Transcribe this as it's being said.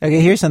Okay,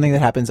 here's something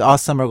that happens all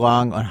summer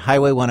long on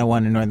Highway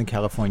 101 in Northern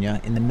California,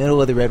 in the middle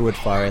of the Redwood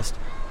Forest.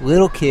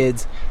 Little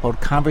kids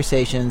hold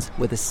conversations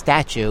with a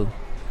statue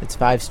that's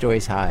 5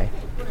 stories high.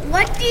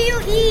 What do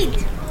you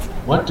eat?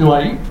 What do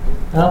I eat?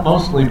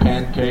 Mostly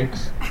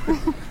pancakes.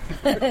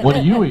 What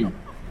do you eat?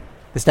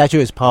 The statue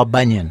is Paul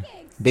Bunyan.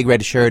 Big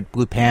red shirt,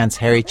 blue pants,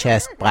 hairy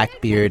chest,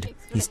 black beard.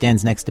 He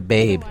stands next to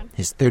Babe,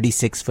 his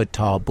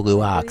 36-foot-tall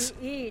blue ox.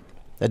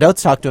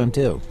 Adults talk to him,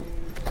 too.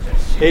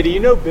 Hey, do you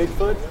know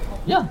Bigfoot?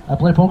 Yeah, I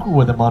play poker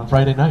with him on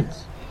Friday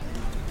nights.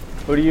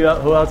 Who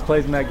else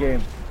plays in that game?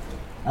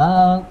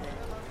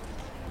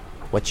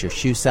 What's your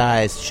shoe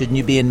size? Shouldn't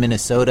you be in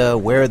Minnesota?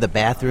 Where are the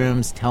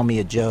bathrooms? Tell me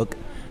a joke.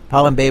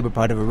 Paul and Babe are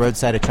part of a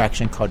roadside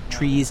attraction called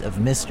Trees of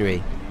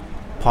Mystery.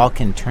 Paul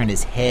can turn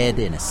his head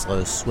in a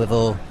slow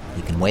swivel.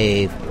 He can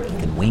wave.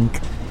 He can wink.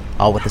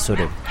 All with the sort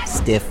of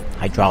stiff,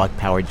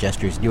 hydraulic-powered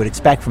gestures you would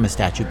expect from a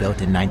statue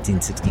built in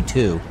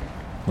 1962,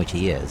 which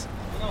he is.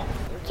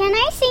 Can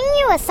I sing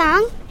you a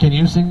song? Can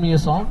you sing me a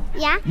song?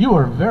 Yeah. You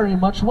are very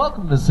much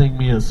welcome to sing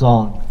me a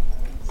song.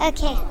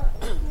 Okay.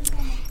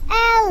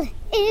 L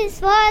is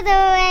for the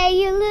way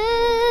you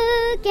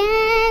look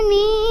at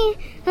me.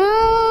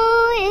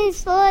 O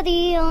is for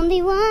the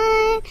only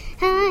one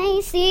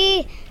I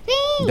see.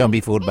 V. Don't be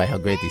fooled by how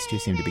great these two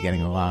seem to be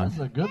getting along.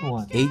 That's a good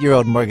one.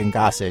 8-year-old Morgan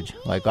Gossage,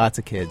 like lots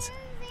of kids,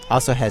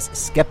 also has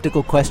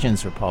skeptical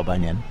questions for Paul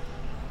Bunyan.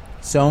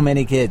 So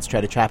many kids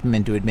try to trap him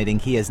into admitting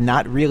he is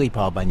not really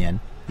Paul Bunyan.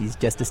 He's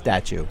just a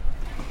statue.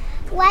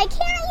 Why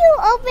can't you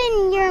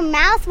open your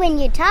mouth when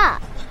you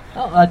talk?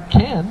 Oh, I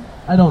can.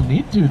 I don't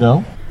need to,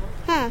 though.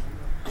 Huh.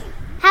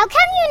 How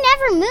come you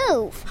never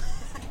move?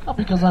 Oh,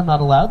 because I'm not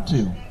allowed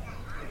to.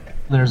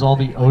 There's all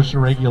the OSHA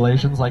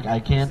regulations, like I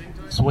can't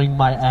swing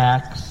my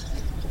axe,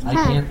 I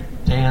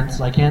can't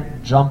dance, I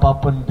can't jump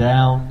up and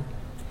down.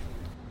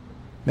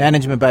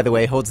 Management, by the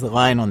way, holds the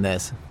line on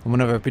this. When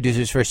one of our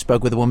producers first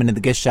spoke with a woman in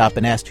the gift shop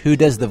and asked who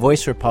does the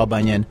voice for Paul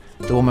Bunyan,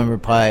 the woman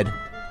replied,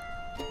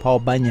 Paul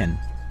Bunyan.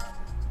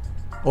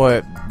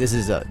 Or, this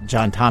is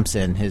John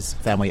Thompson. His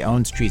family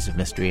owns Trees of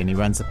Mystery, and he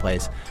runs the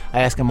place.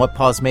 I ask him what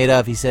Paul's made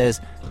of. He says,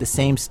 the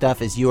same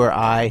stuff as you or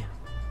I,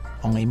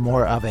 only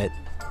more of it.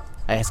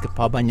 I ask if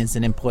Paul Bunyan's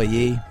an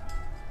employee.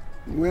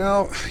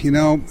 Well,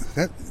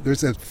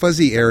 there's a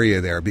fuzzy area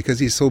there. Because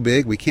he's so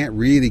big, we can't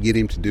really get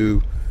him to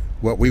do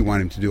what we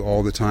want him to do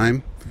all the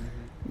time.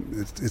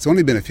 It's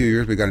only been a few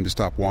years we got him to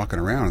stop walking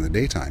around in the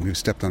daytime. He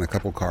stepped on a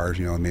couple cars,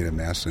 and made a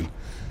mess.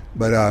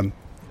 But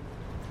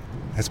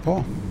that's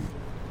Paul.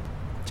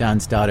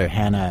 John's daughter,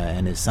 Hannah,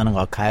 and his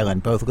son-in-law,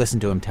 Kylan, both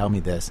listened to him tell me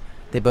this.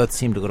 They both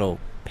seemed a little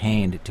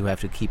pained to have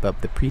to keep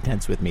up the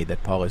pretense with me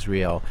that Paul is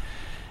real.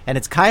 And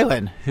it's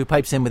Kylan who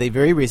pipes in with a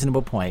very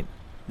reasonable point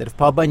that if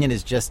Paul Bunyan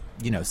is just,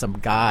 some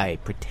guy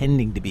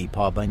pretending to be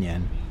Paul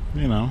Bunyan...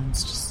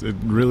 it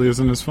really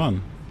isn't as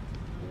fun.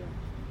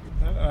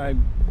 I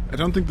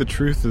don't think the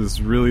truth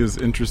is really as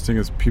interesting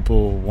as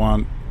people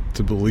want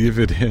to believe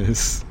it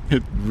is.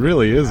 It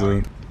really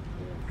isn't,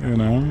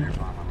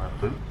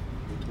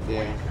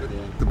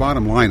 The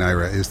bottom line,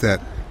 Ira, is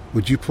that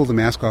would you pull the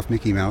mask off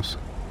Mickey Mouse?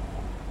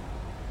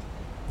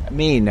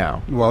 Me,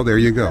 no. Well, there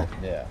you go.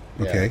 Yeah.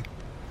 Okay.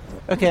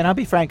 Okay, and I'll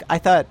be frank, I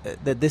thought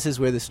that this is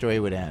where the story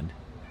would end.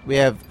 We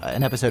have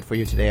an episode for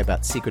you today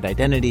about secret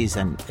identities,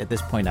 and at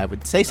this point I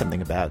would say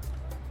something about,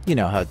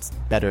 how it's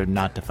better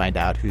not to find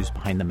out who's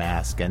behind the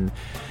mask, and,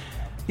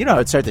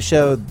 I'd start the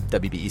show,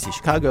 WBEC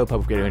Chicago,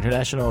 Public Radio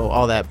International,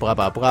 all that, blah,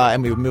 blah, blah,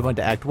 and we would move on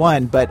to Act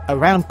 1, but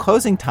around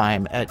closing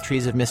time at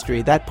Trees of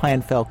Mystery, that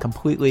plan fell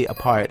completely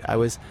apart. I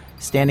was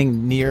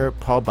standing near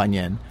Paul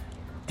Bunyan,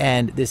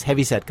 and this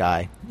heavyset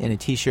guy in a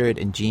T-shirt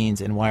and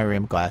jeans and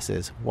wire-rimmed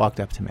glasses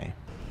walked up to me.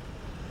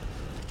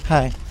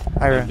 Hi,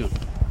 Ira.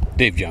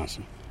 Dave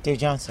Johnson. Dave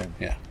Johnson.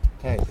 Yeah.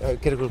 Hey,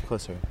 get a little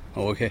closer.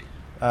 Oh, okay.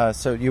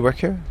 So you work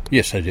here?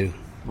 Yes, I do.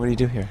 What do you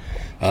do here?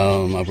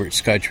 I work at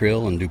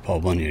SkyTrail and do Paul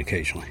Bunyan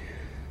occasionally.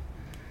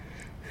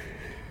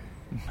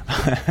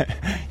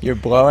 You're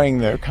blowing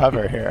their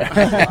cover here.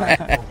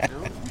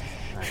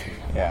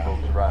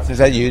 Yeah. So is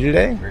that you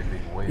today?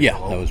 Yeah,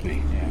 that was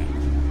me.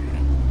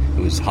 Yeah.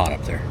 It was hot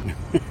up there.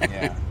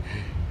 Yeah.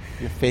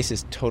 Your face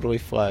is totally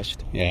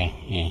flushed. Yeah.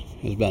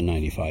 It was about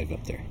 95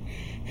 up there.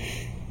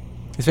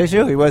 His face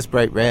really was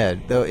bright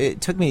red, though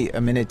it took me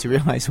a minute to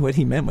realize what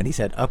he meant when he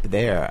said up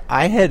there.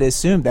 I had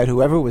assumed that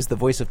whoever was the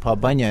voice of Paul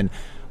Bunyan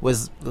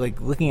was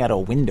like looking out a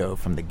window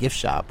from the gift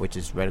shop, which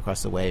is right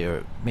across the way,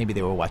 or maybe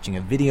they were watching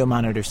a video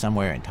monitor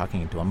somewhere and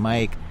talking into a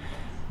mic.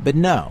 But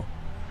no.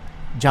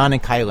 John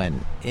and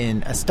Kylan,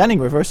 in a stunning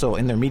reversal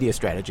in their media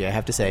strategy, I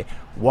have to say,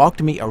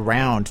 walked me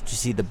around to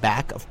see the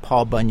back of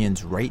Paul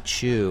Bunyan's right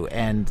shoe,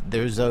 and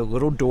there's a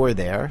little door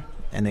there,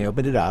 and they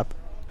opened it up.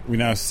 We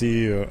now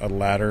see a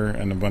ladder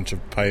and a bunch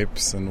of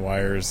pipes and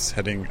wires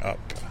heading up.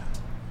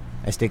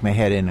 I stick my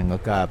head in and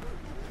look up.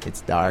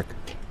 It's dark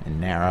and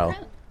narrow.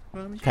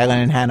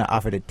 Kylan and Hannah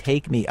offered to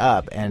take me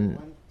up,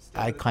 and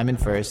I climb in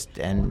first,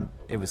 and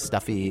it was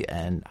stuffy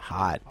and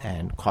hot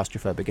and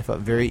claustrophobic. It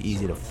felt very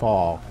easy to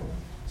fall.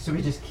 So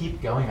we just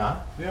keep going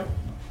up? Yep.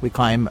 We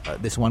climb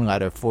this one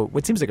ladder for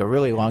what seems like a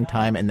really long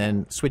time, and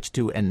then switch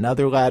to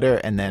another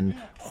ladder, and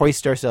then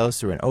hoist ourselves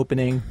through an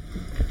opening.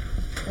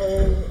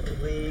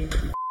 Holy...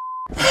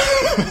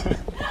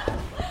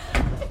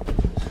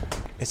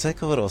 It's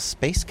like a little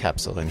space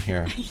capsule in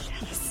here.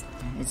 Yes.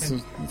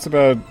 It's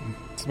about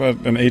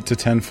an 8 to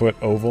 10 foot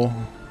oval.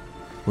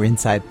 We're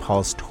inside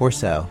Paul's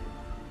torso.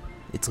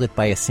 It's lit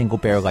by a single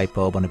bare light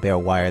bulb on a bare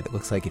wire that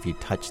looks like if you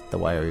touched the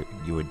wire,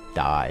 you would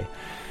die.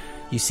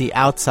 You see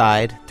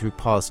outside, through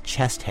Paul's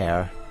chest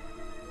hair,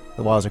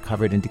 the walls are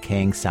covered in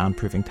decaying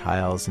soundproofing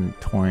tiles and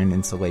torn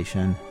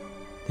insulation.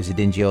 There's a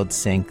dingy old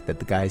sink that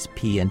the guys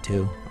pee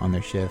into on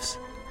their shifts,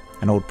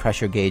 and old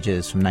pressure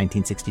gauges from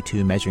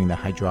 1962 measuring the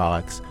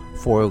hydraulics,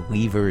 4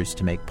 levers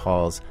to make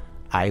Paul's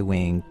eye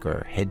wink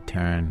or head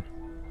turn.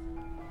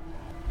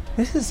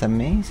 This is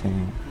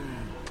amazing.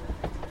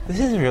 This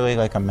is really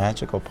like a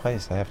magical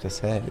place, I have to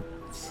say.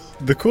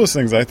 The coolest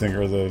things, I think,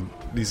 are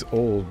these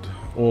old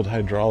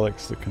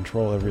hydraulics that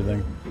control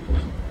everything.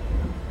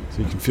 So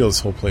you can feel this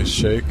whole place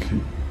shake.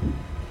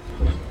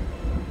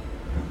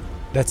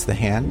 That's the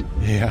hand?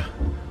 Yeah.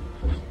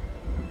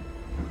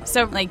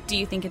 So, do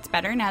you think it's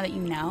better now that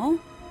you know?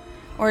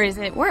 Or is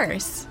it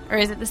worse? Or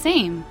is it the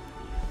same?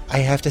 I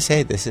have to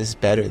say, this is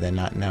better than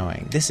not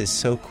knowing. This is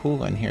so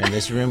cool in here, in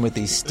this room with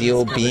these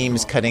steel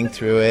beams cutting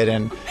through it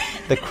and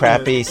the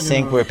crappy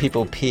sink where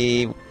people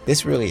pee.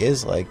 This really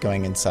is like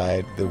going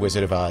inside the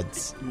Wizard of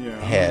Oz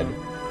head.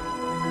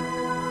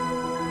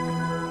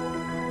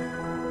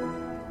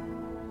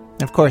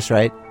 Of course,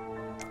 right?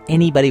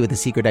 Anybody with a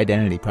secret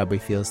identity probably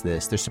feels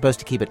this. They're supposed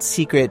to keep it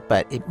secret,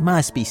 but it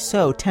must be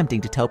so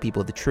tempting to tell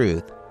people the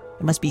truth.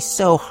 It must be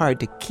so hard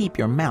to keep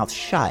your mouth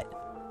shut.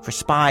 For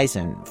spies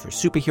and for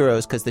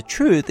superheroes, because the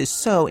truth is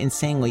so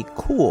insanely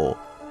cool.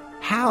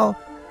 How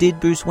did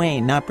Bruce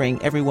Wayne not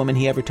bring every woman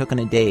he ever took on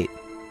a date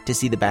to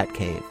see the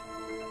Batcave?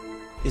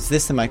 Is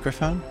this the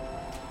microphone?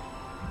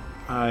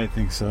 I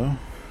think so.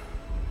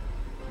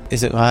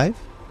 Is it live?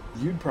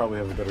 You'd probably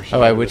have a better shot.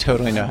 Oh, I would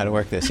totally know how to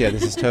work this. Yeah,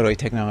 this is totally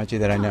technology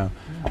that I know.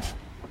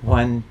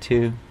 1,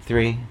 2,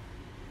 3.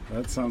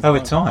 That sounds Oh,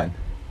 it's on.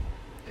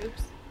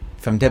 Oops.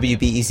 From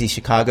WBEZ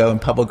Chicago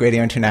and Public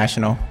Radio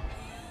International.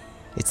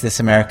 It's This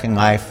American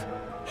Life.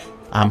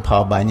 I'm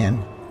Paul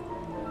Bunyan.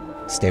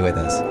 Stay with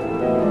us.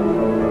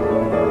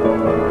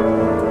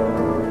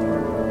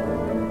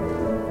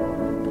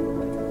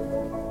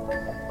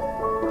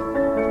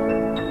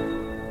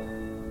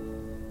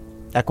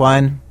 Act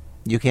 1,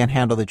 you can't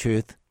handle the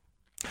truth.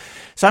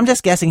 So I'm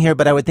just guessing here,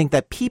 but I would think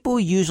that people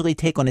usually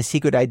take on a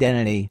secret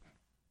identity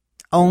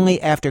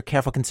only after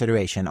careful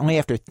consideration, only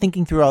after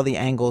thinking through all the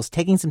angles,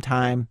 taking some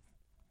time.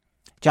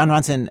 John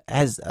Ronson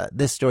has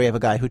this story of a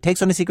guy who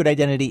takes on a secret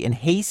identity in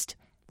haste,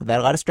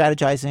 without a lot of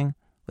strategizing,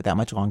 without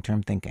much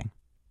long-term thinking.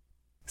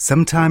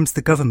 Sometimes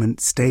the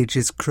government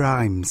stages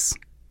crimes,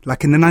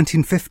 like in the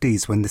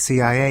 1950s when the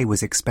CIA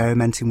was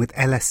experimenting with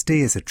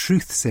LSD as a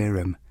truth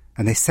serum,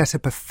 and they set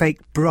up a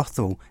fake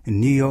brothel in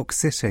New York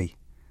City.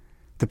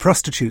 The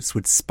prostitutes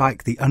would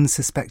spike the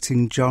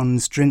unsuspecting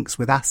John's drinks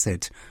with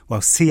acid,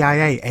 while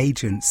CIA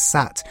agents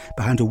sat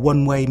behind a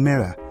one-way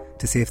mirror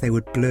to see if they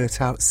would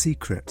blurt out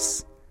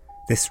secrets.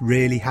 This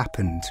really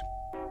happened.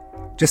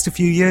 Just a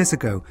few years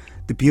ago,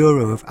 the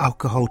Bureau of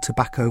Alcohol,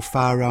 Tobacco,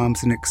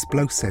 Firearms and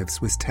Explosives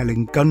was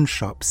telling gun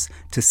shops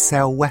to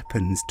sell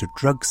weapons to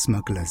drug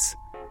smugglers.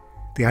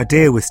 The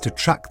idea was to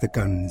track the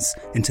guns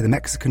into the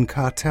Mexican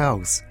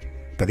cartels,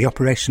 but the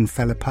operation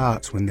fell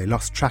apart when they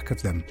lost track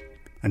of them,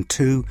 and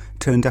 2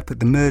 turned up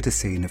at the murder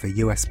scene of a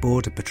US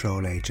Border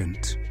Patrol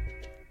agent.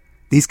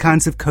 These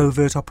kinds of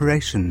covert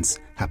operations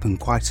happen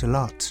quite a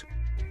lot.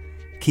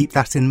 Keep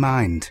that in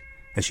mind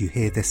as you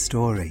hear this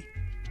story,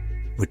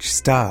 which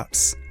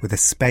starts with a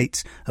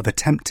spate of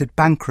attempted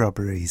bank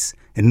robberies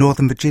in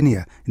Northern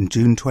Virginia in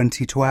June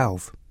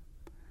 2012.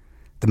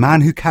 The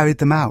man who carried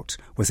them out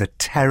was a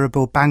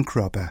terrible bank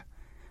robber,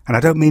 and I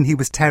don't mean he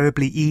was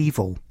terribly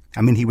evil,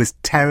 I mean he was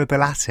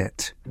terrible at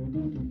it.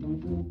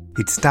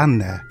 He'd stand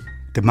there,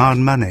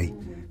 demand money,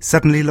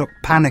 suddenly look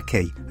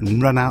panicky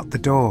and run out the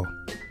door.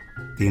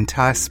 The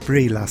entire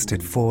spree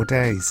lasted 4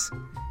 days,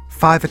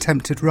 5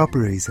 attempted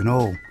robberies in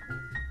all.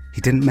 He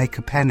didn't make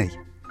a penny.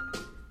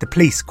 The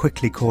police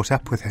quickly caught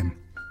up with him.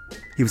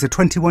 He was a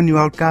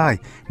 21-year-old guy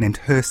named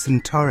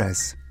Gerson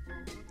Torres.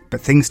 But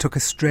things took a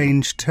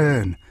strange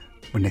turn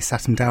when they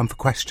sat him down for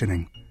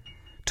questioning.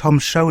 Tom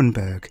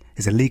Schoenberg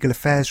is a legal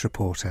affairs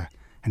reporter,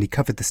 and he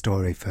covered the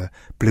story for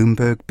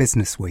Bloomberg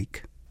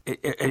Businessweek.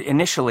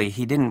 Initially,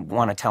 he didn't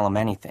want to tell him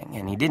anything,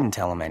 and he didn't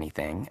tell him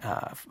anything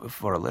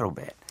for a little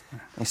bit.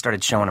 He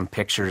started showing him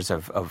pictures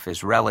of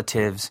his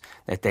relatives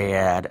that they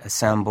had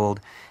assembled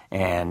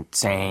and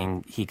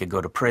saying he could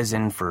go to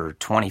prison for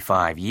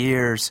 25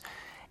 years.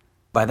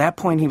 By that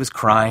point, he was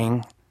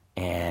crying,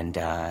 and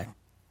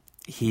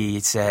he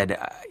said,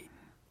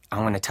 I'm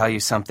going to tell you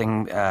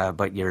something,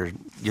 but you're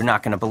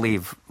not going to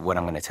believe what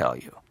I'm going to tell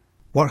you.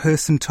 What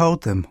Gerson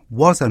told them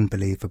was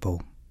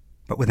unbelievable,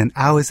 but within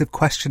hours of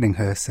questioning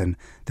Gerson,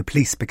 the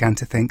police began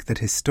to think that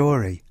his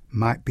story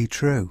might be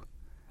true.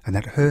 and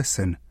that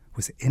Herson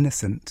was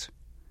innocent.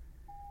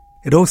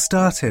 It all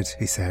started,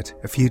 he said,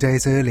 a few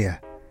days earlier.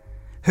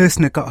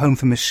 Herson had got home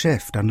from his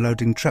shift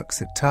unloading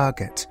trucks at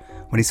Target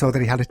when he saw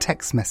that he had a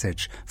text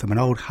message from an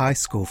old high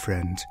school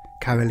friend,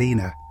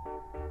 Carolina.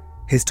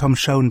 Here's Tom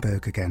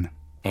Schoenberg again.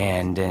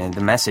 And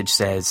the message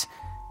says,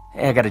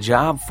 "Hey, I got a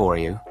job for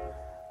you.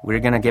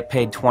 We're going to get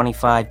paid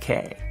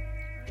 $25K.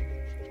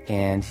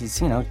 And he's,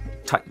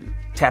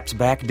 taps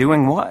back,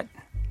 doing what?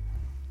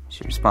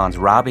 She responds,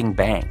 robbing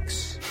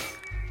banks.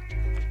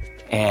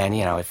 And,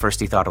 at first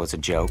he thought it was a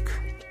joke.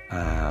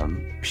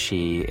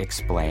 She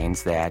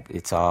explains that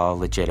it's all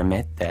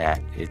legitimate,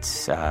 that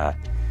it's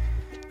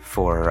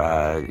for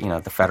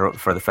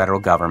the federal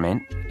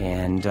government,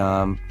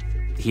 and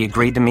he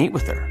agreed to meet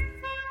with her.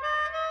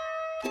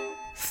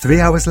 3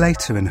 hours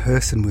later, and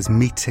Herson was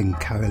meeting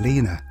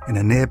Carolina in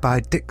a nearby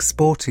Dick's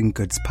Sporting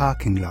Goods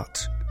parking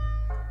lot.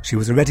 She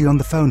was already on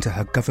the phone to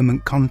her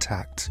government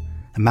contact,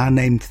 a man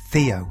named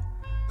Theo,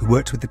 who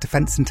worked with the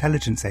Defense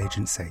Intelligence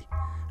Agency,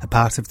 a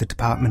part of the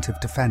Department of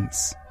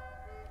Defense.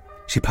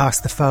 She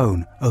passed the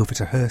phone over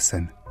to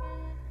Herson.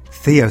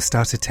 Theo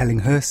started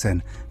telling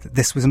Herson that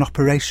this was an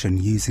operation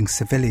using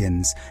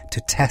civilians to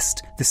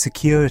test the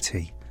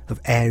security of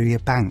area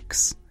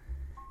banks.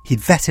 He'd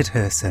vetted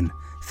Herson,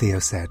 Theo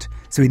said,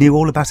 so he knew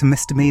all about a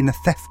misdemeanor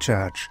theft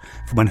charge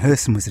from when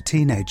Herson was a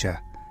teenager,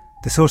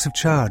 the sort of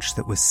charge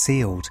that was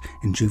sealed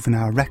in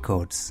juvenile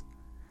records.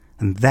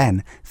 And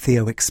then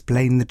Theo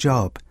explained the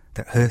job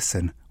that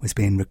Herson was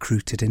being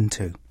recruited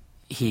into.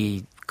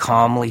 He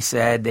calmly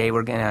said they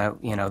were going to,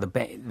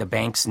 the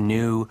banks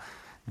knew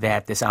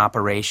that this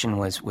operation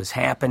was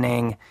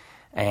happening,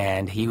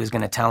 and he was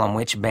going to tell them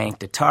which bank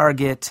to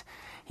target.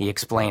 He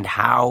explained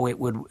how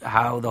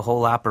the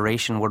whole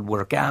operation would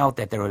work out,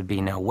 that there would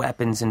be no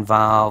weapons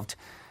involved,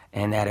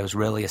 and that it was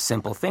really a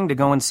simple thing to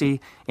go and see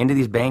into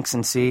these banks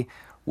and see,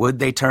 would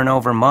they turn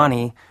over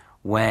money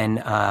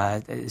when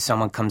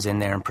someone comes in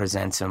there and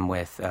presents them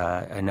with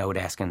a note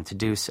asking them to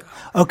do so.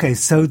 Okay,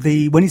 so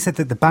when you said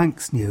that the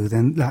banks knew,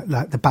 then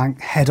like the bank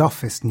head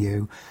office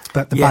knew,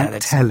 but the bank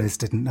tellers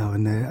didn't know,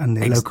 and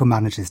the local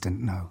managers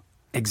didn't know.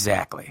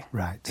 Exactly.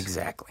 Right.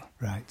 Exactly.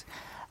 Right.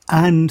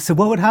 And so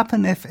what would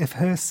happen if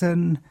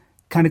Herson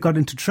kind of got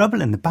into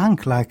trouble in the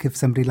bank, like if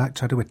somebody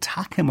tried to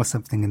attack him or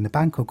something in the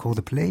bank or call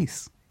the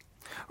police?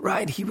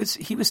 Right. He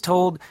was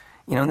told,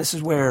 and this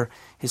is where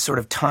his sort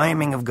of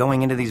timing of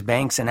going into these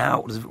banks and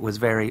out was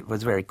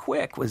very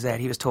quick, was that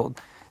he was told,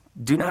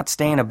 do not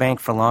stay in a bank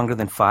for longer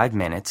than 5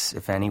 minutes.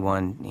 If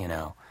anyone,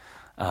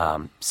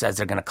 says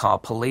they're going to call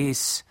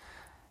police,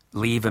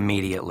 leave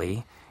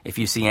immediately. If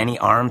you see any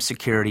armed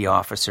security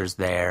officers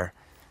there,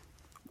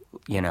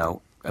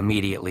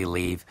 immediately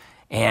leave.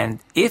 And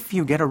if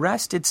you get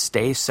arrested,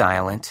 stay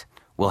silent.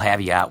 We'll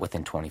have you out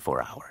within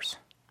 24 hours.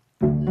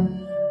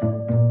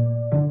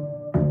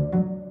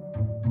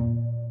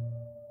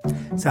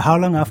 So how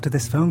long after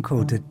this phone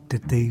call did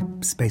the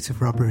spate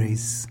of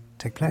robberies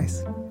take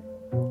place?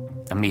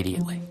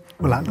 Immediately.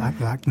 Well,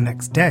 like the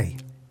next day?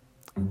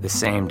 The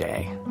same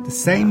day. The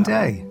same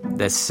day?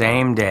 The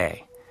same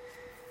day.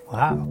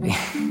 Wow.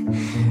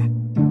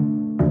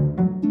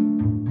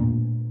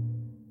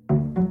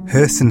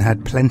 Herson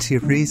had plenty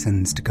of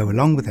reasons to go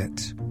along with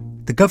it.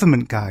 The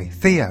government guy,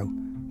 Theo,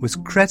 was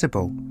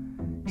credible.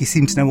 He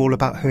seemed to know all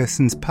about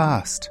Herson's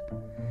past.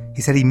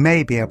 He said he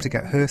may be able to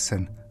get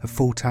Herson a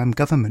full-time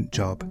government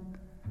job.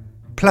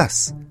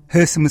 Plus,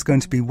 Herson was going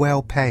to be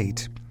well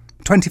paid.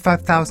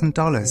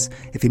 $25,000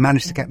 if he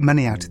managed to get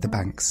money out of the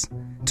banks.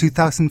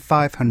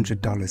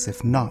 $2,500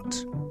 if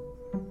not.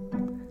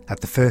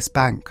 At the first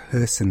bank,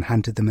 Herson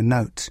handed them a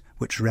note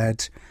which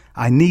read,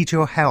 "I need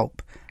your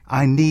help.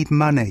 I need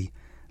money.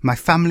 My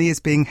family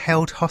is being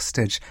held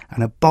hostage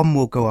and a bomb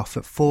will go off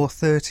at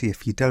 4:30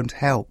 if you don't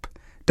help.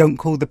 Don't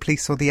call the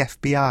police or the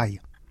FBI."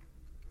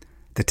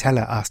 The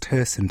teller asked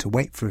Herson to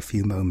wait for a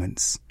few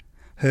moments.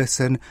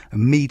 Herson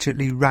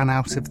immediately ran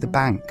out of the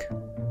bank.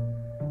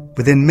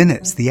 Within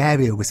minutes, the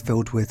area was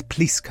filled with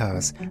police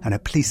cars and a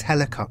police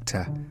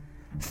helicopter.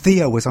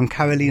 Theo was on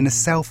Carolina's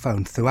cell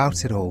phone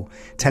throughout it all,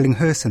 telling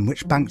Herson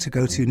which bank to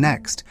go to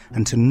next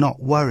and to not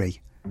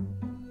worry.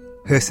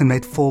 Herson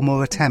made 4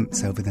 more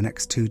attempts over the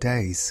next 2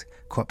 days,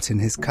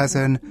 co-opting his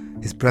cousin,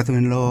 his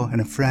brother-in-law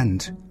and a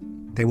friend.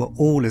 They were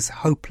all as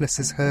hopeless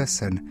as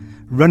Herson,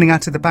 running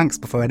out of the banks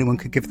before anyone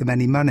could give them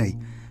any money.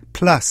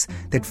 Plus,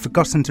 they'd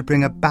forgotten to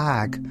bring a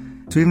bag,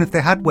 so even if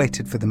they had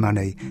waited for the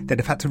money, they'd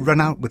have had to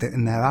run out with it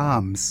in their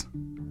arms.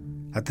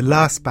 At the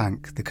last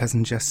bank, the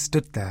cousin just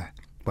stood there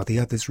while the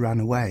others ran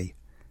away,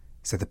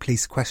 so the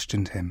police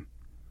questioned him.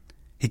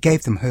 He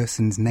gave them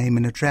Herson's name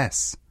and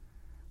address,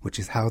 which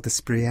is how the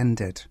spree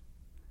ended.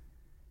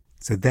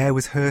 So there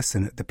was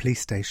Herson at the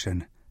police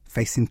station,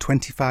 facing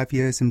 25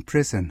 years in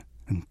prison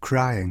and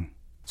crying.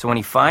 So when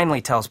he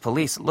finally tells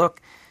police,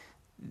 look,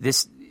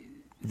 this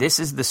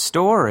is the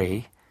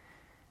story,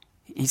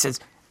 he says,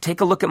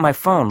 take a look at my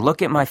phone,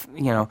 look at my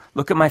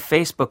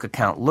Facebook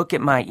account, look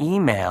at my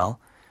email,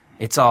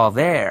 it's all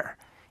there.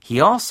 He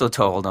also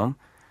told them,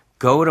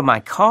 go to my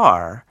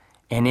car,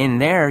 and in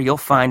there you'll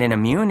find an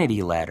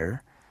immunity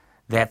letter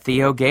that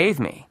Theo gave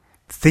me.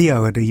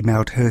 Theo had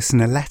emailed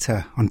Herson a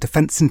letter on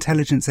Defense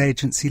Intelligence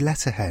Agency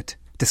letterhead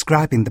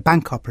describing the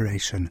bank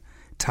operation,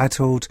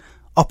 titled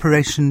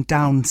Operation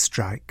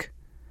Downstrike,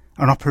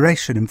 an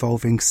operation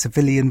involving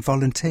civilian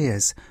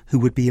volunteers who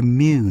would be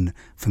immune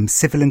from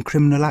civil and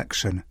criminal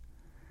action.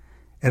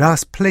 It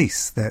asked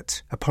police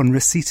that, upon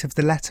receipt of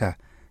the letter,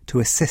 to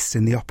assist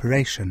in the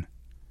operation.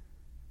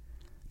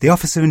 The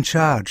officer in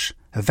charge,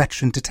 a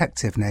veteran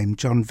detective named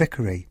John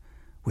Vickery,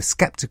 was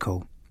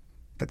sceptical,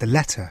 but the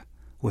letter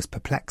was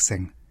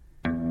perplexing.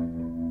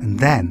 And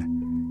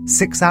then,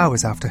 6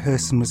 hours after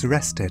Herson was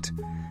arrested,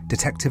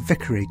 Detective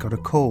Vickery got a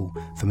call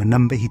from a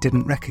number he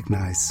didn't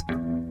recognise.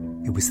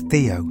 It was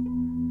Theo.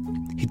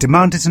 He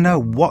demanded to know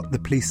what the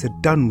police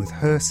had done with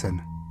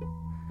Herson.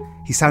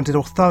 He sounded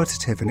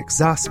authoritative and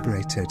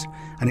exasperated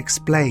and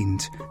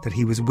explained that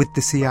he was with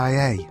the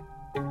CIA.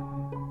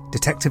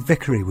 Detective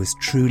Vickery was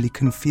truly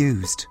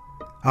confused.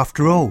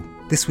 After all,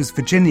 this was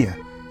Virginia,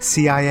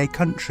 CIA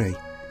country.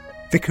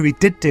 Vickery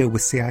did deal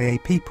with CIA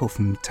people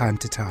from time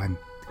to time,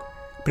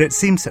 but it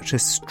seemed such a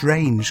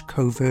strange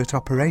covert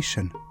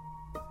operation.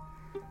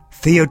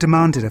 Theo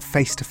demanded a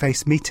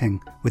face-to-face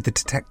meeting with the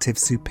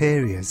detective's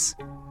superiors.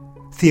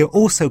 Theo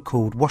also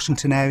called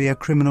Washington area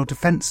criminal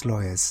defense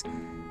lawyers,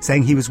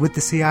 saying he was with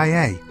the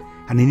CIA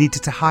and he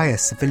needed to hire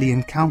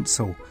civilian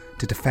counsel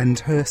to defend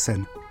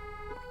Herson.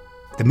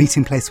 The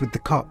meeting place with the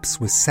cops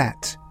was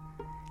set.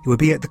 It would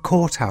be at the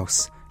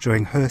courthouse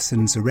during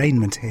Herson's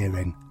arraignment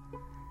hearing.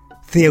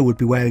 Theo would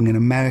be wearing an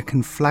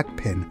American flag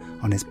pin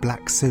on his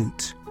black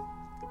suit.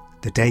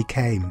 The day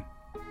came,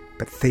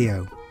 but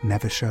Theo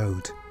never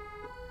showed.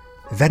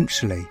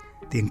 Eventually,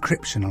 the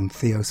encryption on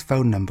Theo's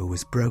phone number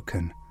was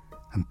broken,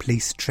 and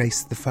police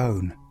traced the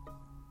phone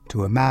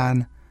to a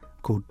man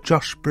called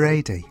Josh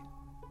Brady,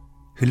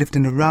 who lived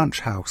in a ranch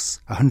house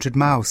 100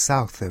 miles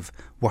south of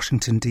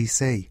Washington,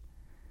 D.C.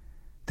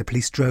 The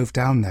police drove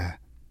down there,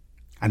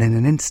 and in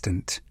an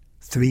instant,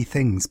 3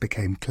 things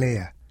became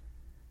clear.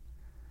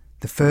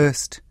 The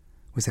first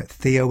was that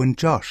Theo and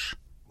Josh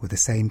were the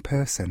same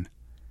person.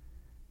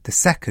 The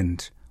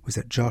second was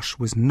that Josh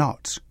was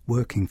not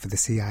working for the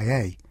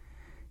CIA.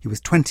 He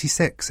was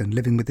 26 and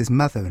living with his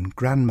mother and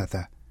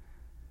grandmother.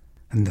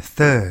 And the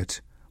third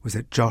was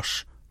that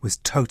Josh was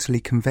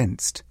totally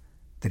convinced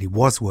that he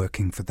was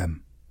working for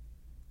them.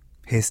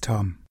 Here's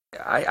Tom.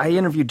 I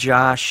interviewed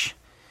Josh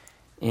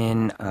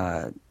in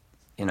a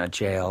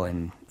jail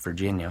in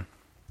Virginia.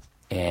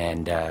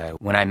 And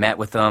when I met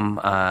with him,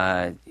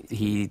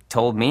 he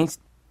told me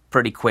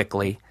pretty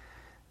quickly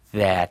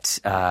that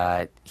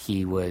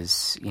he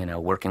was,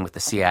 working with the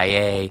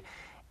CIA,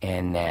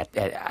 and that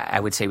I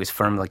would say he was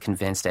firmly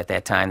convinced at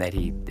that time that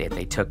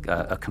they took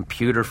a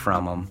computer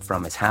from him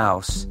from his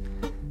house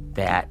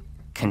that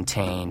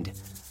contained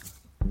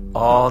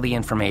all the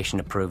information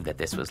to prove that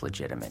this was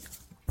legitimate.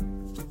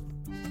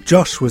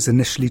 Josh was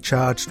initially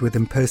charged with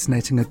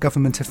impersonating a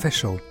government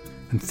official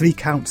and 3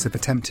 counts of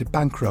attempted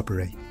bank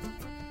robbery.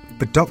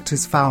 But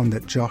doctors found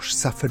that Josh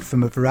suffered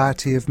from a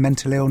variety of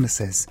mental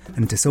illnesses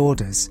and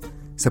disorders,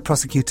 so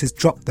prosecutors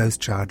dropped those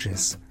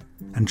charges,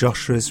 and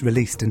Josh was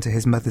released into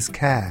his mother's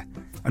care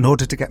in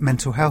order to get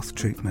mental health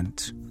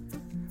treatment.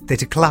 They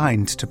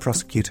declined to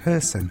prosecute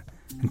Herson,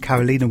 and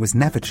Carolina was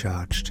never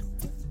charged.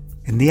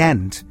 In the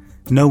end,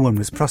 no one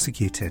was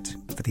prosecuted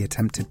for the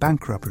attempted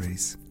bank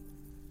robberies.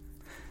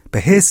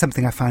 But here's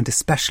something I find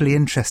especially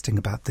interesting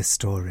about this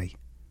story.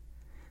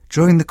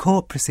 During the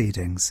court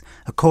proceedings,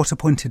 a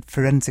court-appointed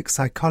forensic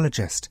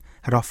psychologist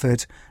had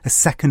offered a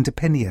second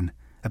opinion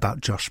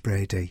about Josh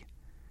Brady.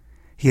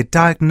 He had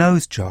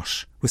diagnosed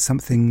Josh with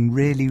something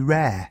really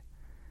rare.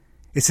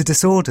 It's a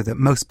disorder that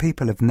most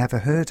people have never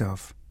heard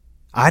of.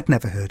 I'd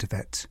never heard of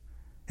it.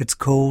 It's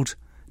called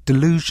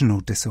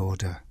delusional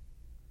disorder.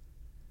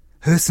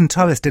 Herson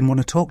Torres didn't want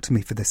to talk to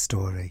me for this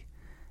story.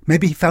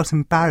 Maybe he felt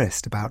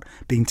embarrassed about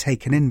being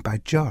taken in by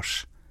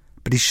Josh.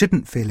 But he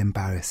shouldn't feel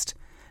embarrassed,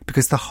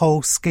 because the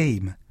whole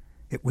scheme,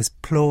 it was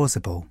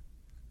plausible.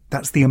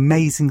 That's the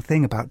amazing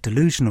thing about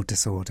delusional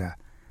disorder.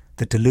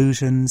 The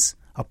delusions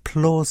are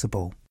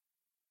plausible.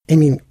 I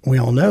mean, we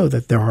all know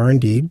that there are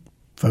indeed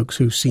folks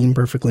who seem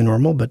perfectly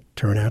normal but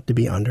turn out to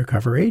be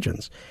undercover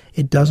agents.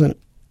 It doesn't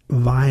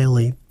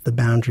violate the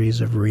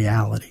boundaries of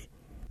reality.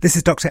 This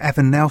is Dr.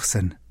 Evan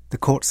Nelson, the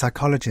court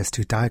psychologist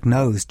who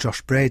diagnosed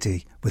Josh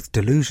Brady with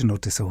delusional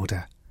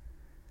disorder.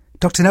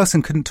 Dr.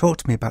 Nelson couldn't talk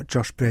to me about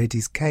Josh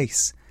Brady's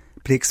case,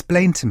 but he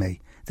explained to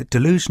me that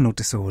delusional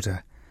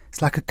disorder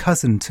is like a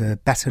cousin to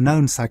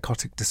better-known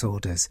psychotic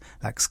disorders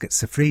like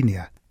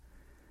schizophrenia.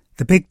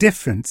 The big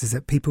difference is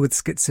that people with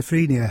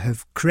schizophrenia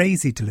have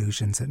crazy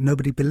delusions that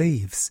nobody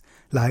believes,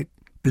 like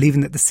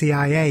believing that the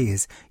CIA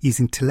is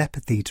using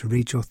telepathy to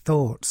read your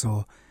thoughts,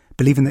 or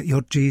believing that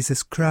you're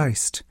Jesus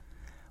Christ.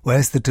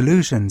 Whereas the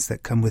delusions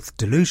that come with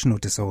delusional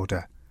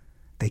disorder,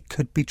 they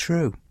could be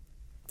true.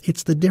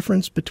 It's the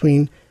difference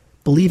between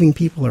believing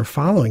people are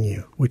following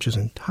you, which is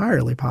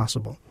entirely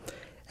possible,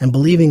 and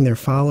believing they're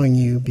following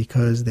you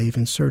because they've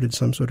inserted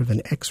some sort of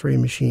an X-ray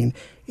machine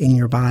in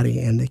your body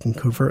and they can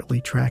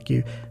covertly track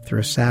you through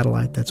a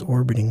satellite that's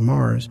orbiting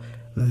Mars,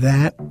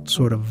 that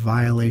sort of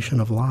violation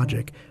of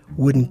logic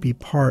wouldn't be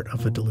part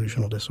of a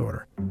delusional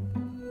disorder.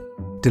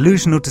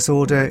 Delusional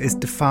disorder is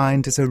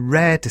defined as a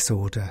rare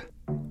disorder,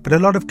 but a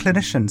lot of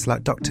clinicians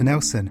like Dr.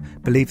 Nelson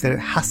believe that it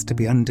has to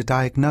be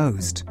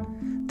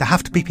underdiagnosed. There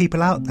have to be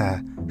people out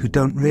there who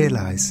don't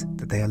realise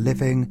that they are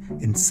living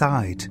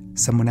inside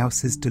someone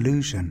else's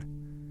delusion.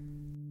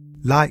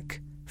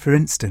 Like, for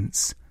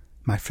instance,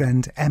 my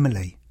friend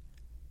Emily,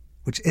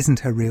 which isn't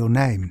her real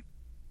name,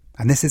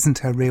 and this isn't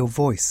her real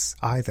voice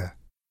either.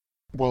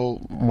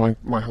 Well,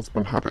 my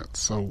husband had it,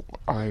 so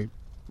I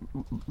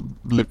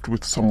lived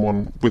with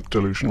someone with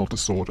delusional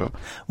disorder.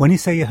 When you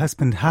say your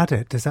husband had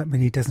it, does that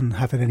mean he doesn't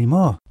have it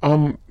anymore?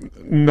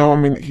 No, I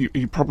mean,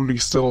 he probably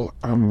still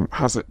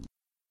has it.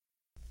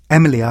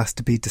 Emily asked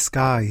to be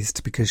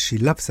disguised because she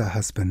loves her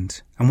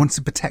husband and wants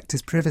to protect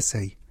his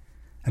privacy.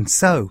 And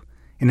so,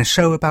 in a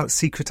show about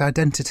secret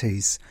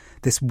identities,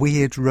 this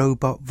weird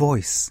robot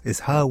voice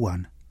is her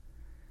one.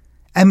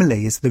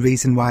 Emily is the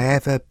reason why I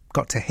ever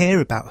got to hear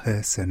about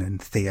Herson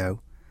and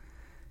Theo.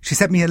 She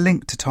sent me a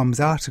link to Tom's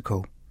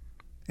article.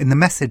 In the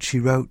message she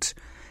wrote,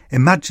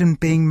 "Imagine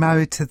being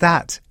married to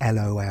that,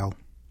 LOL."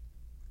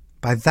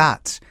 By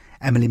that,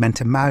 Emily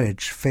meant a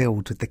marriage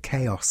filled with the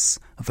chaos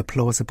of a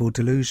plausible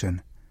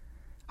delusion.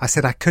 I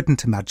said I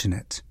couldn't imagine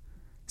it,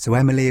 so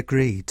Emily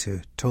agreed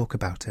to talk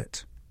about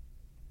it.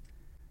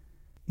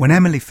 When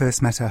Emily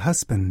first met her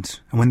husband,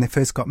 and when they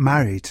first got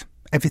married,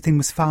 everything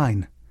was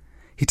fine.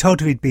 He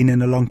told her he'd been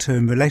in a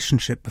long-term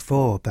relationship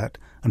before, but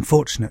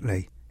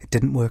unfortunately, it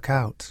didn't work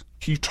out.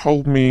 He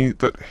told me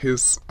that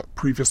his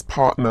previous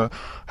partner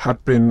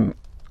had been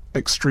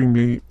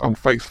extremely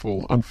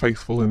unfaithful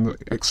in the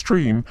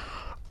extreme.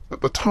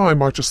 At the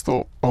time, I just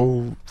thought,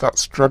 oh,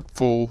 that's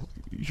dreadful,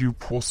 you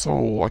poor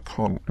soul, I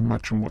can't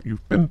imagine what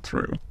you've been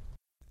through.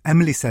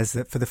 Emily says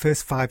that for the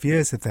first 5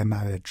 years of their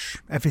marriage,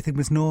 everything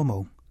was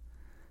normal.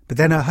 But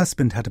then her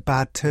husband had a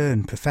bad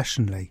turn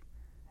professionally.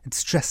 It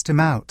stressed him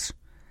out.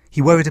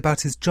 He worried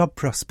about his job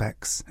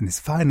prospects and his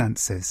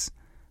finances,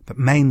 but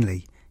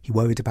mainly he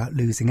worried about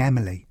losing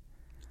Emily.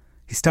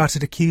 He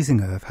started accusing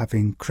her of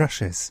having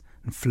crushes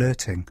and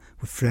flirting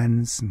with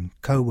friends and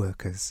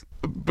co-workers.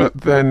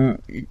 But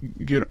then,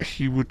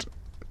 he would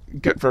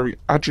get very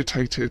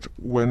agitated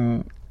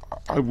when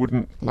I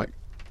wouldn't,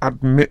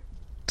 admit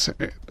to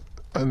it.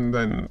 And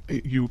then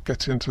you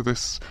get into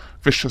this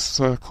vicious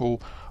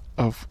circle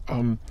of,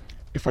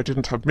 if I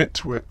didn't admit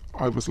to it,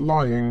 I was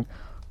lying.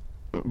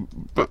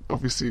 But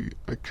obviously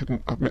I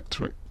couldn't admit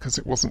to it because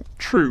it wasn't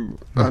true.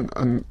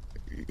 And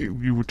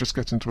you would just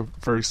get into a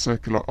very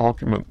circular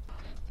argument.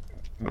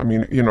 I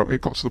mean,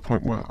 it got to the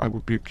point where I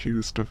would be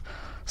accused of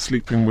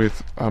sleeping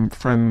with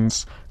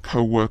friends,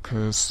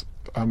 co-workers,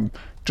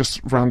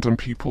 just random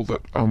people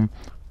that,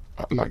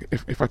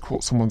 if I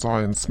caught someone's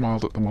eye and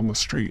smiled at them on the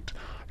street,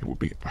 it would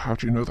be, how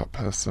do you know that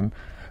person?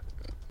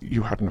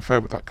 You had an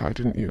affair with that guy,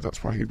 didn't you?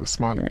 That's why he was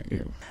smiling at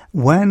you.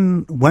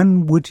 When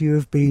would you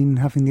have been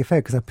having the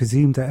affair? Because I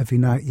presumed that every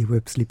night you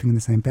were sleeping in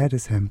the same bed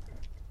as him.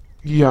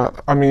 Yeah,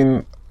 I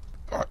mean,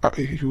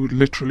 he would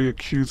literally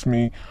accuse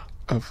me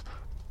of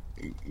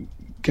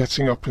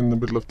getting up in the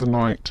middle of the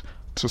night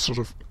to sort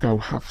of go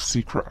have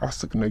secret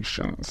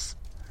assignations.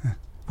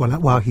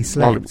 While he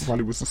slept? While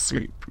he was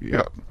asleep,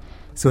 yeah.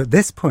 So at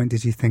this point,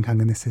 did you think,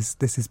 hang on, this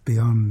is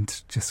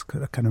beyond just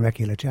a kind of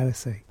regular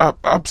jealousy?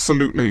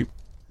 Absolutely.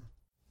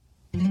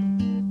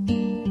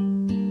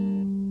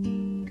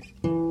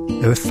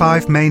 There are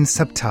 5 main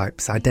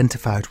subtypes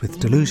identified with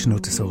delusional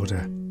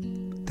disorder.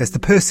 There's the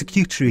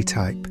persecutory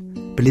type,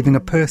 believing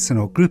a person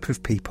or group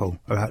of people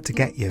are out to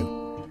get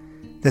you.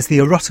 There's the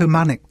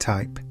erotomanic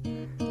type,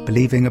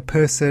 believing a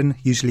person,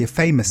 usually a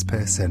famous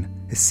person,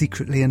 is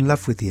secretly in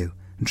love with you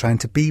and trying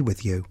to be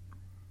with you.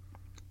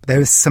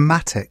 There is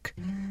somatic,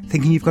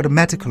 thinking you've got a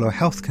medical or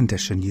health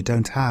condition you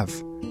don't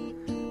have.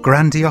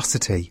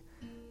 Grandiosity,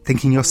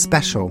 thinking you're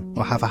special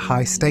or have a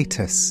high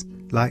status,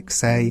 like,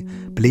 say,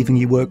 believing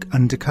you work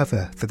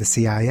undercover for the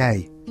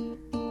CIA.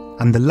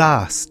 And the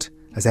last,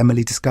 as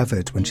Emily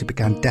discovered when she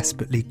began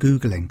desperately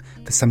Googling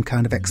for some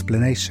kind of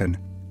explanation,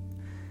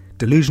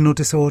 delusional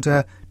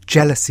disorder,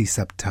 jealousy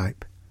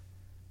subtype.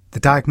 The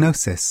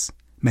diagnosis,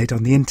 made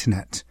on the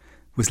internet,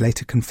 was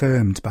later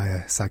confirmed by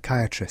a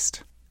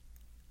psychiatrist.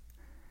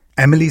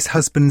 Emily's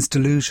husband's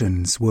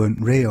delusions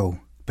weren't real,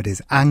 but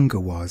his anger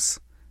was.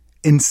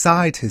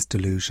 Inside his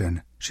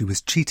delusion, she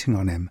was cheating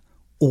on him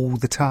all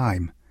the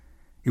time.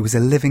 It was a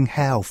living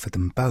hell for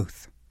them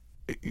both.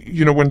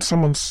 When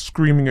someone's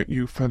screaming at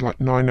you for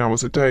 9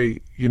 hours a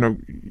day,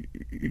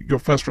 your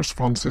first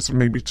response is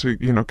maybe to,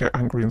 get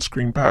angry and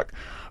scream back.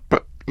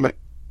 But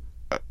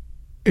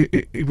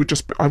it would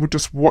just, I would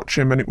just watch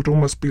him, and it would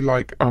almost be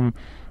like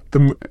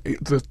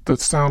the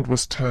sound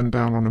was turned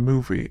down on a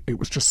movie. It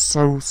was just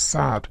so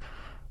sad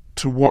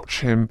to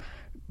watch him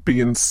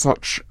be in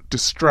such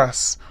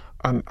distress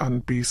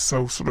and be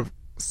so sort of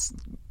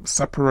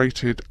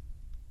separated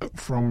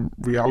from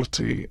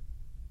reality.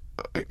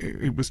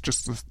 It was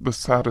just the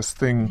saddest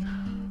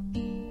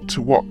thing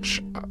to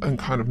watch, and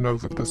kind of know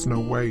that there's no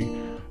way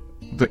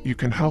that you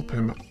can help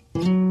him.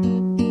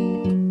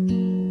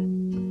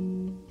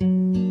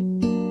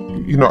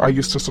 I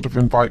used to sort of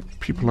invite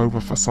people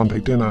over for Sunday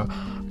dinner,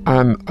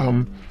 and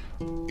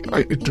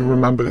I do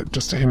remember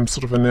just him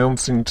sort of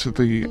announcing to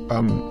the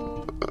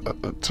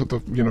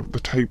the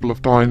table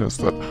of diners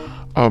that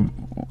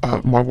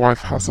my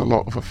wife has a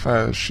lot of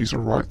affairs. She's a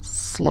right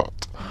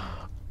slut,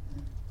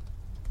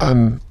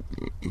 and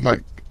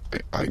like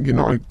I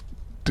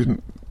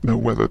didn't know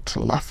whether to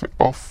laugh it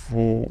off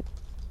or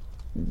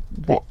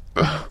what.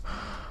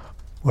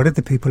 What did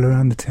the people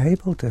around the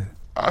table do?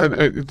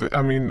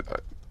 I mean,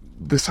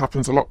 this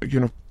happens a lot.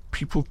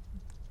 People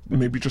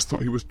maybe just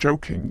thought he was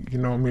joking.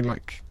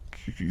 Like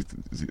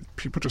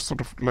people just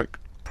sort of like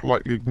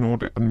politely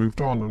ignored it and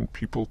moved on, and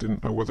people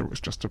didn't know whether it was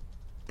just a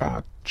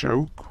bad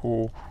joke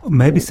or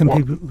maybe some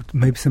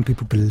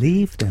people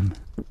believed him.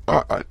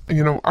 I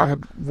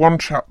had one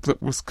chap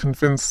that was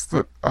convinced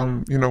that I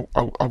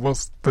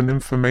was the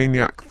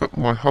nymphomaniac that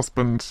my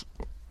husband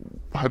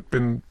had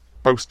been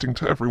boasting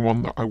to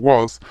everyone that I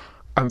was,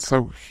 and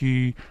so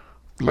he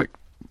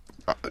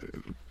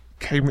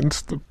came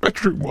into the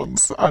bedroom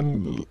once,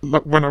 and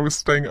when I was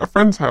staying at a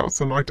friend's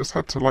house, and I just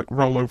had to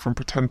roll over and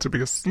pretend to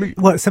be asleep.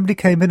 What, somebody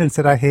came in and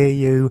said, I hear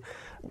you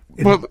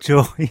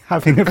enjoy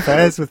having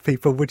affairs with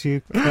people, would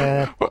you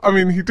care? Well, I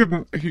mean, he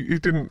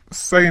didn't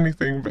say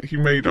anything, but he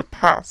made a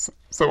pass,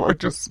 so I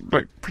just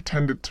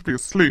pretended to be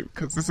asleep,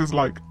 because this is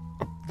like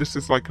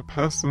a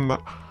person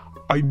that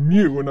I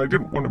knew, and I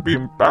didn't want to be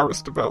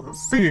embarrassed about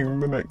seeing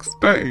the next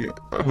day.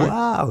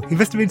 Wow, he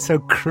must have been so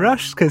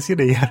crushed because you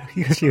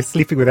were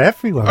sleeping with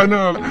everyone. I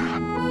know.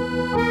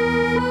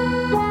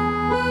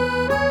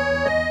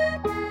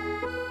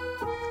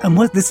 And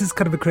this is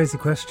kind of a crazy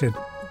question,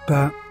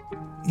 but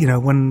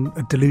when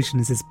a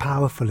delusion is as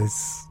powerful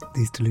as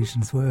these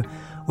delusions were,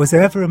 was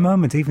there ever a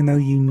moment, even though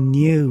you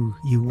knew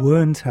you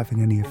weren't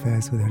having any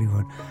affairs with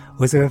anyone,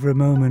 was there ever a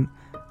moment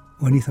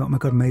when you thought, oh my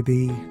God,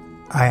 maybe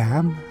I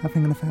am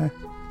having an affair?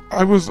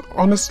 I was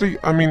honestly,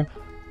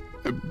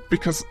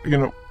 because,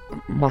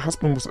 my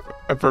husband was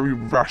a very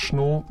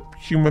rational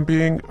human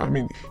being. I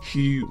mean,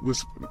 he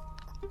was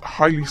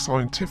highly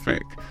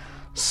scientific.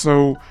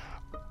 So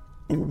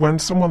when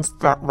someone's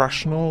that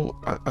rational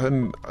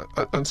and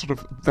sort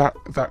of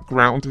that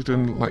grounded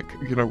in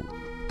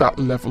that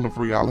level of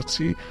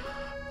reality,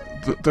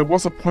 there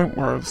was a point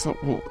where I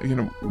thought, well,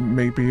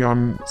 maybe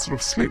I'm sort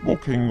of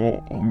sleepwalking,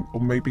 or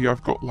maybe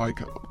I've got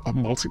a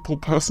multiple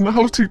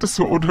personality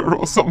disorder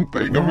or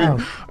something. Wow.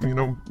 I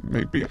mean,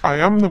 maybe I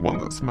am the one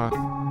that's mad.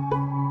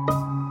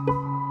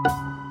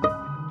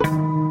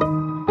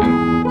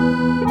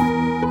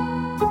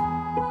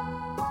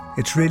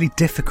 It's really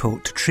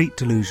difficult to treat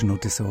delusional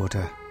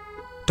disorder.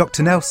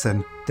 Dr.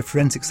 Nelson, the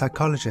forensic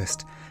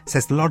psychologist,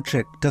 says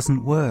logic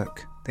doesn't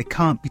work. They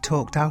can't be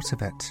talked out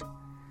of it.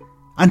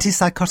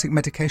 Antipsychotic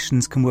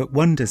medications can work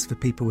wonders for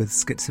people with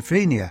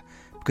schizophrenia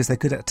because they're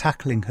good at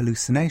tackling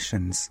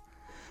hallucinations.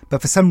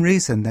 But for some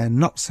reason, they're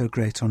not so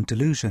great on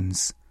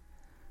delusions.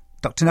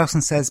 Dr.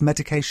 Nelson says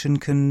medication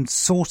can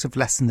sort of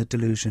lessen the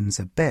delusions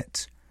a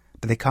bit,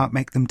 but they can't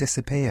make them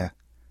disappear.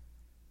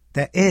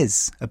 There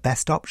is a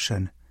best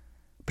option,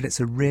 but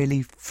it's a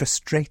really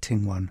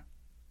frustrating one.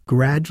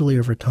 Gradually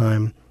over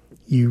time,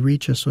 you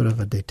reach a sort of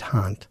a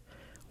détente,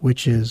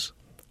 which is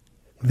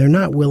they're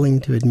not willing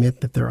to admit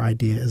that their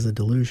idea is a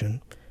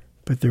delusion,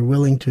 but they're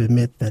willing to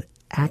admit that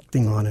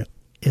acting on it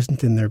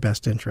isn't in their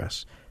best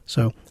interest.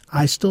 So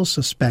I still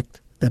suspect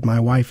that my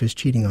wife is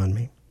cheating on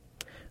me,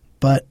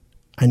 but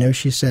I know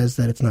she says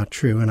that it's not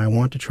true, and I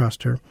want to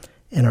trust her,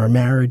 and our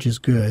marriage is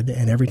good,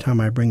 and every time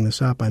I bring this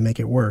up, I make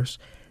it worse.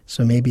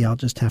 So maybe I'll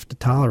just have to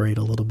tolerate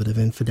a little bit of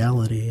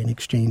infidelity in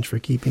exchange for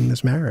keeping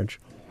this marriage.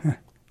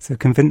 So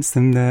convince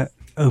them that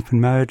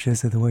open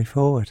marriages are the way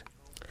forward.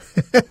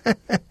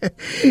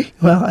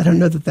 Well, I don't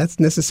know that that's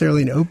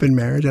necessarily an open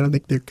marriage. I don't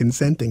think they're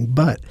consenting,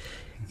 but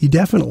you're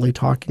definitely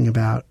talking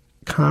about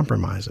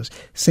compromises.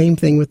 Same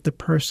thing with the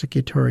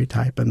persecutory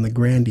type and the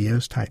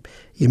grandiose type.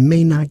 You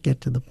may not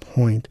get to the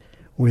point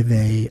where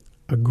they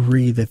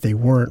agree that they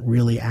weren't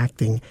really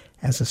acting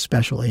as a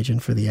special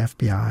agent for the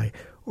FBI,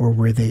 or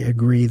where they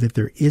agree that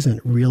there isn't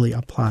really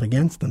a plot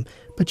against them.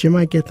 But you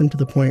might get them to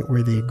the point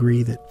where they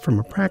agree that from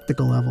a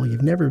practical level,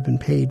 you've never been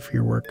paid for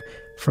your work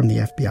from the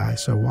FBI,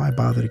 so why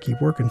bother to keep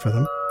working for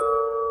them?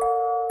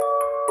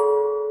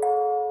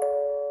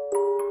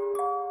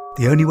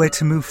 The only way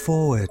to move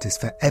forward is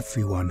for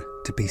everyone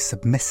to be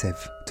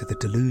submissive to the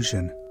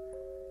delusion.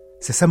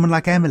 So someone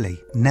like Emily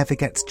never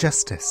gets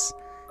justice,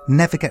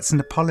 never gets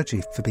an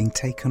apology for being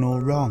taken all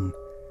wrong.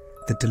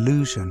 The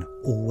delusion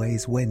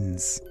always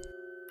wins.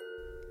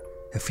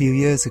 A few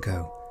years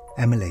ago,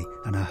 Emily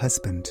and her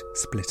husband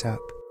split up.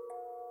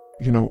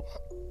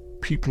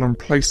 People and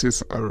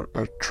places are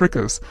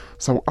triggers,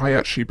 so I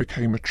actually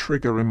became a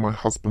trigger in my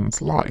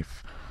husband's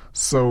life.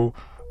 So,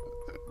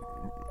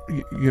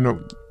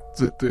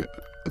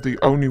 the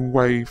only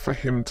way for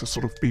him to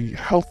sort of be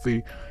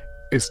healthy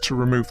is to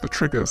remove the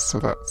triggers. So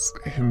that's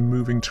him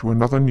moving to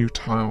another new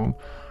town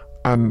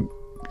and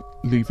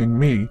leaving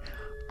me.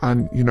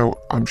 And,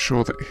 I'm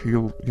sure that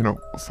he'll,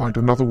 find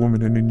another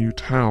woman in a new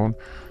town,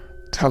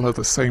 tell her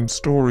the same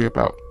story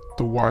about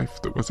the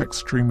wife that was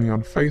extremely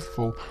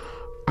unfaithful,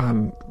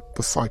 and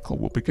the cycle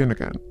will begin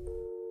again.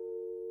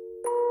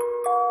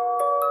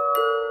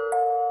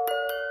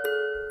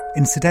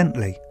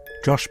 Incidentally,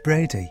 Josh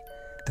Brady,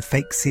 the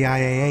fake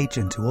CIA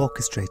agent who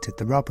orchestrated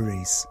the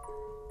robberies,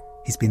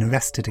 he's been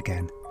arrested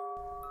again.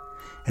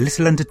 A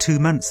little under 2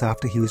 months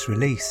after he was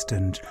released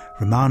and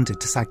remanded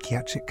to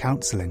psychiatric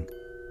counselling,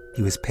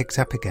 he was picked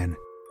up again.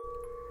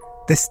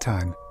 This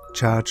time,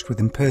 charged with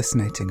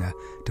impersonating a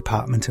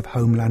Department of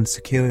Homeland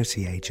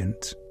Security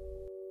agent.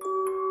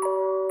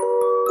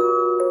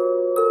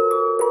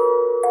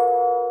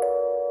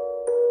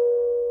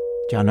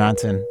 John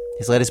Ronson,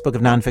 his latest book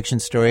of nonfiction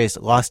stories,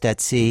 Lost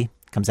at Sea,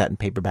 comes out in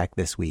paperback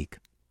this week.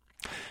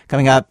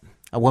 Coming up,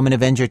 a woman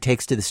avenger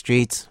takes to the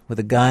streets with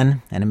a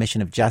gun and a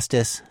mission of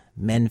justice.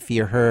 Men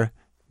fear her.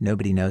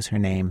 Nobody knows her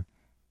name.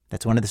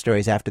 That's one of the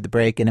stories after the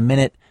break. In a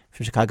minute,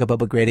 from Chicago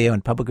Public Radio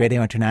and Public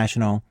Radio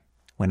International,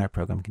 when our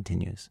program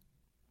continues.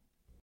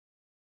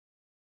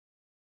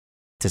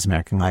 This is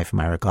American Life. I'm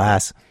Ira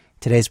Glass.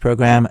 Today's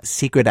program,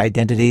 Secret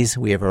Identities.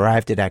 We have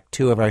arrived at Act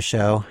 2 of our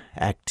show.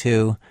 Act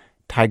 2,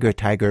 Tiger,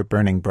 Tiger,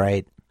 Burning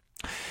Bright.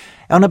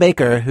 Elna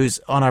Baker, who's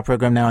on our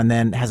program now and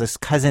then, has a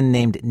cousin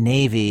named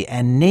Navy,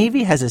 and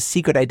Navy has a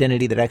secret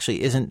identity that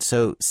actually isn't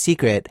so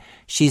secret.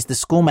 She's the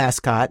school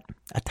mascot,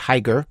 a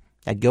tiger,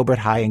 at Gilbert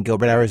High in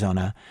Gilbert,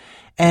 Arizona.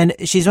 And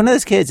she's one of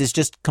those kids that's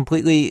just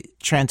completely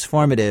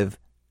transformative.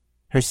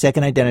 Her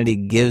second identity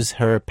gives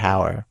her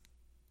power.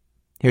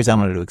 Here's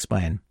Elna to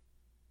explain.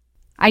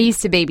 I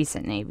used to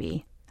babysit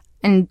Navy,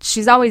 and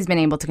she's always been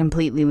able to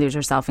completely lose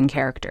herself in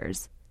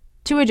characters.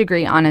 To a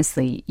degree,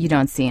 honestly, you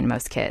don't see in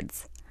most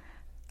kids.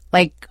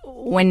 Like,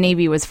 when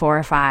Navy was 4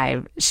 or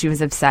 5, she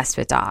was obsessed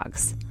with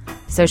dogs.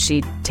 So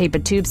she'd tape a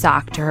tube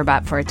sock to her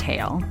butt for a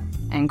tail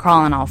and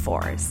crawl on all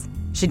fours.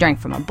 She drank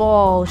from a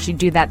bowl. She'd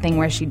do that thing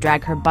where she'd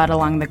drag her butt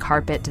along the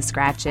carpet to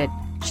scratch it.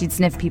 She'd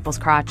sniff people's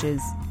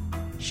crotches.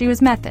 She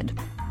was method.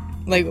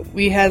 Like,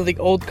 we had,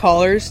 old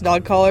collars,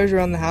 dog collars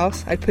around the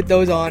house. I'd put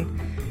those on,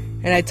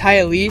 and I'd tie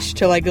a leash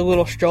to, a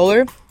little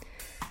stroller,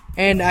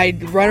 and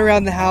I'd run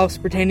around the house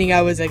pretending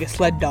I was, a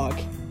sled dog.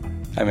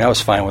 I mean, I was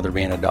fine with her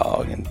being a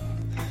dog, and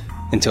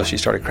until she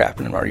started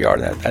crapping in our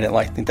yard, and I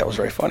didn't think that was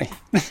very funny.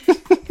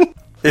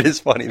 It is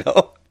funny,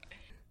 though.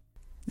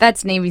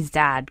 That's Navy's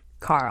dad,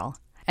 Carl.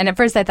 And at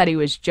first I thought he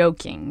was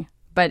joking,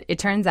 but it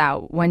turns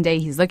out one day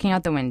he's looking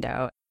out the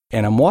window.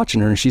 And I'm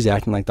watching her, and she's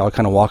acting like dog,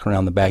 kind of walking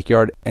around the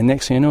backyard. And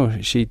next thing you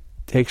know, she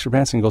takes her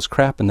pants and goes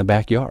crap in the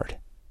backyard.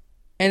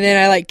 And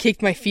then I,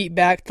 kicked my feet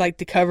back,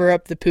 to cover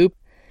up the poop.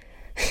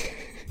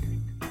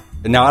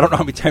 Now, I don't know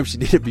how many times she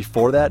did it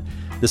before that.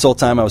 This whole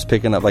time I was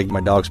picking up,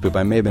 my dog's poop.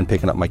 I may have been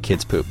picking up my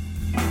kid's poop.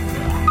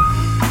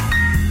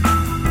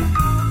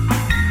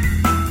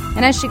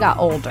 And as she got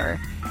older,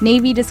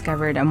 Navy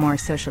discovered a more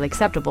socially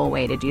acceptable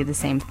way to do the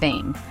same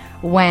thing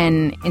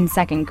when, in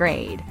 2nd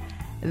grade,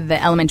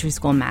 the elementary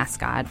school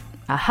mascot,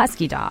 a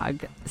husky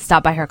dog,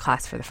 stopped by her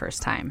class for the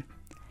first time.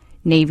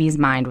 Navy's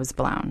mind was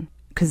blown,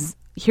 because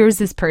here's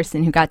this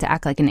person who got to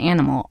act like an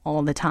animal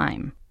all the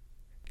time.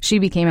 She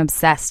became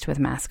obsessed with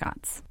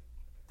mascots.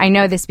 I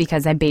know this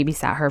because I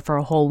babysat her for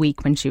a whole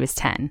week when she was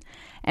 10.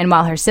 And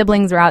while her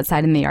siblings were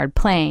outside in the yard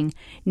playing,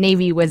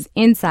 Navy was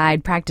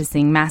inside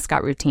practicing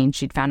mascot routines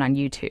she'd found on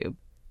YouTube.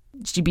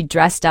 She'd be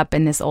dressed up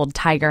in this old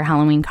tiger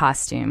Halloween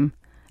costume.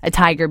 A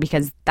tiger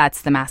because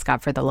that's the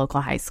mascot for the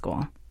local high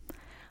school.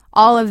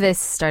 All of this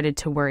started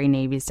to worry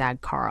Navy's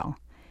dad, Carl.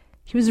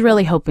 He was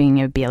really hoping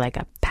it would be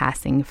a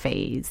passing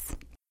phase.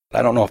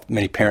 I don't know if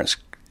many parents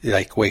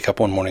wake up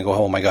one morning and go,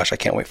 oh my gosh, I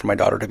can't wait for my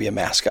daughter to be a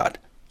mascot.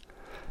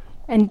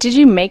 And did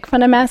you make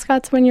fun of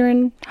mascots when you were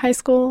in high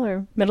school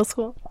or middle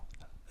school?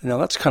 No,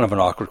 that's kind of an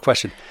awkward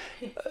question.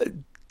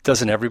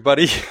 Doesn't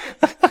everybody?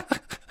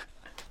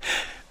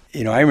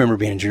 I remember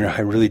being in junior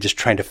high really just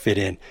trying to fit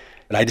in.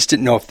 And I just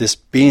didn't know if this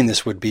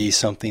would be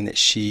something that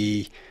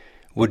she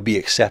would be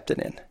accepted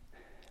in.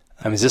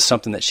 I mean, is this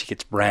something that she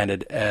gets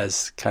branded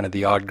as kind of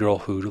the odd girl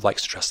who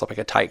likes to dress up like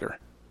a tiger?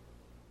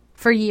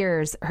 For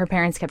years, her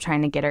parents kept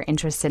trying to get her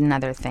interested in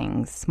other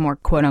things, more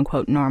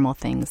quote-unquote normal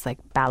things like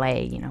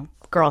ballet,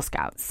 Girl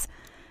Scouts.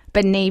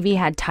 But Navy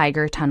had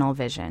tiger tunnel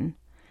vision.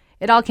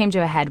 It all came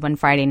to a head one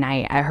Friday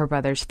night at her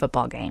brother's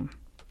football game.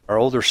 Our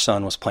older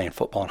son was playing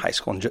football in high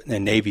school,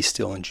 and Navy's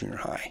still in junior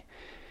high.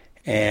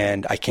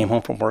 And I came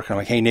home from work, and I'm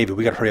like, hey, Navy,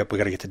 we got to hurry up. We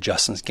got to get to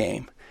Justin's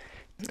game.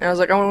 And I was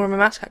like, I want to wear my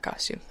mascot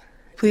costume.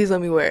 Please let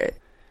me wear it.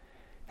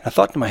 And I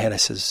thought in my head, I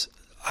says,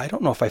 I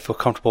don't know if I feel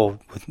comfortable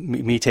with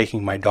me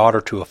taking my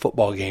daughter to a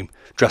football game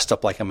dressed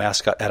up like a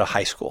mascot at a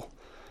high school.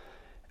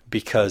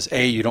 Because,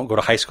 A, you don't go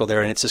to high school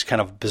there, and it's just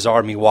kind of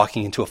bizarre me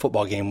walking into a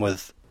football game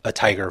with a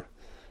tiger.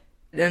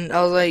 And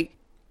I was like,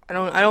 I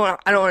don't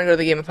want to go to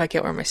the game if I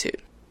can't wear my suit.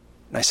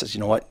 And I says, you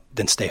know what?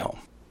 Then stay home.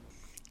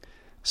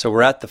 So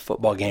we're at the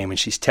football game, and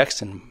she's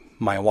texting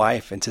my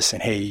wife and just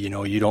saying, hey,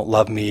 you don't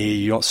love me.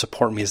 You don't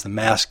support me as the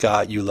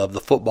mascot. You love the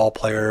football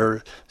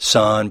player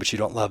son, but you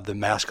don't love the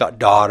mascot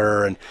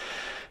daughter. And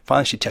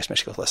finally she texts me.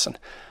 She goes, listen,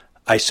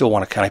 I still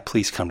want to, can I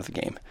please come to the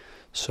game?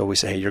 So we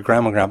say, hey, your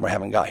grandma and grandpa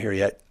haven't got here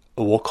yet.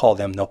 We'll call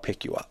them. They'll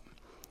pick you up.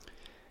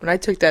 When I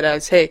took that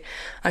as, hey,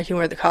 I can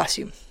wear the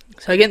costume.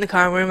 So I get in the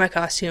car, I'm wearing my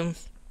costume.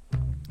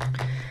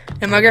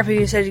 And my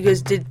grandpa said, he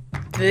goes, did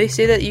they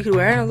say that you could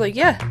wear it? And I was like,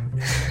 yeah.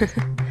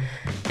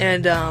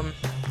 And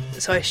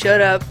so I showed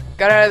up,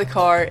 got out of the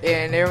car,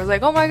 and everyone was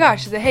like, oh my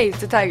gosh. I said, hey,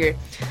 it's a tiger.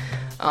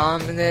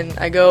 And then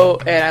I go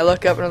and I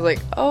look up and I was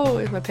like, oh,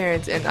 it's my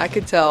parents. And I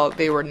could tell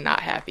they were not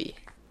happy.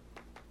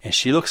 And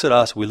she looks at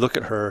us, we look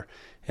at her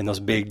in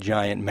those big,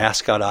 giant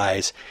mascot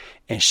eyes,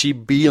 and she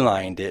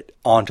beelined it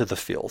onto the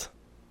field.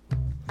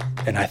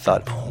 And I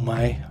thought, oh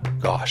my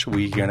gosh,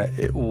 what's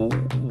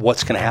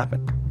going to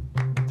happen?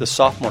 The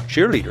sophomore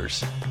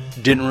cheerleaders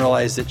didn't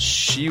realize that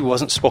she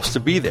wasn't supposed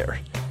to be there.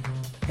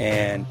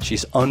 And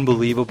she's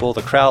unbelievable.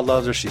 The crowd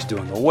loves her. She's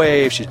doing the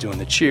wave. She's doing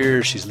the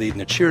cheers. She's leading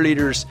the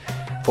cheerleaders.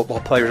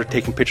 Football players are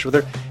taking pictures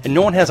with her. And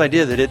no one has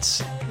idea that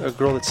it's a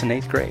girl that's in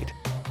 8th grade.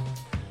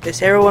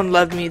 This, everyone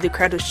loved me. The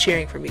crowd was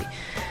cheering for me.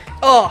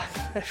 Oh,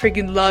 I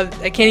freaking loved.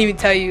 I can't even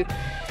tell you.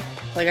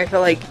 Like, I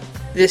felt like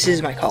this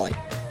is my calling.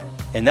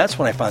 And that's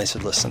when I finally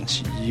said, listen,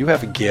 you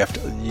have a gift.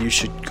 You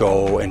should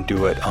go and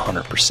do it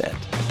 100%.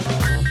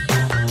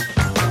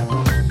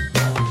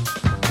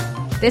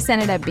 This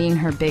ended up being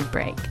her big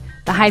break.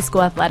 The high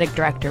school athletic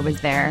director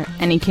was there,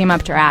 and he came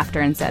up to her after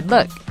and said,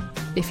 look,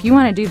 if you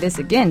want to do this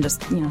again,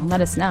 just,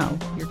 let us know.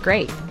 You're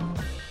great.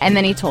 And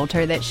then he told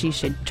her that she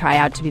should try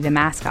out to be the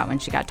mascot when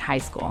she got to high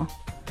school.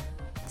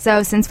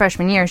 So since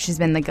freshman year, she's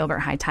been the Gilbert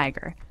High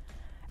Tiger.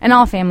 And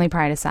all family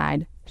pride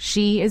aside,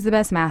 she is the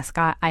best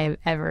mascot I have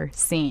ever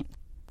seen.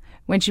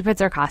 When she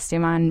puts her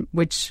costume on,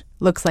 which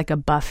looks like a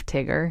buff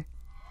Tigger,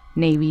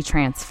 Navy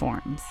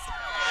transforms.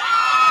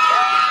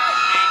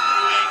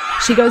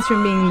 She goes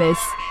from being this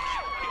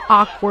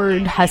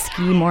awkward,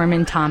 husky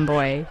Mormon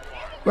tomboy.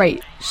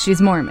 Right,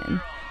 she's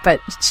Mormon. But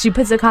she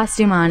puts a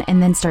costume on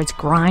and then starts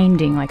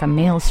grinding like a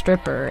male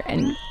stripper.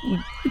 And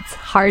it's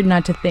hard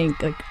not to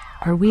think, like,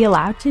 are we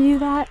allowed to do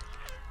that?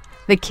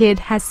 The kid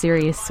has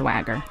serious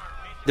swagger.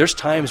 There's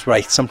times where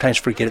I sometimes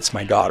forget it's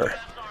my daughter.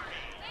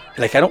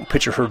 Like, I don't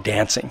picture her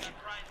dancing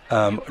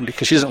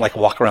because she doesn't, like,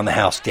 walk around the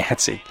house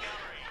dancing.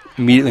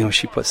 Immediately when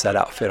she puts that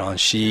outfit on,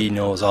 she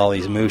knows all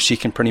these moves. She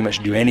can pretty much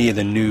do any of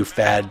the new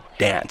fad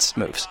dance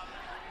moves.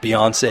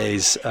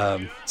 Beyonce's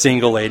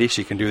Single Lady,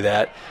 she can do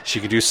that. She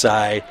can do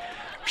Psy.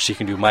 She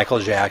can do Michael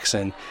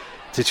Jackson.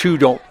 The two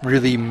don't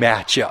really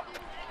match up.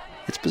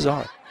 It's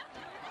bizarre.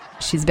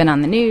 She's been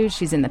on the news.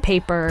 She's in the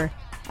paper.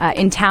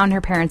 In town,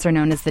 her parents are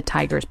known as the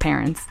Tigers'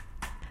 parents.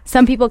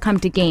 Some people come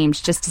to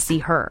games just to see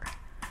her.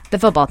 The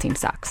football team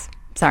sucks.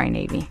 Sorry,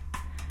 Navy.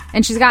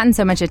 And she's gotten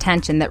so much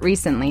attention that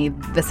recently,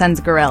 the Suns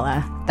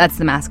gorilla, that's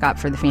the mascot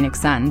for the Phoenix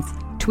Suns,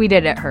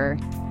 tweeted at her,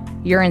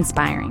 "You're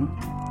inspiring.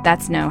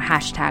 That's no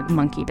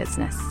 #monkey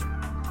business."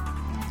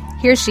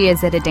 Here she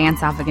is at a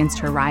dance-off against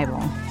her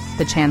rival,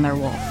 the Chandler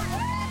Wolf.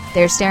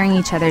 They're staring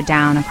each other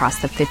down across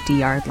the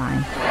 50-yard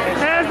line.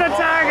 There's the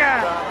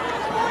tiger!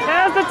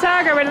 There's the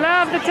tiger! We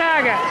love the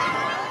tiger!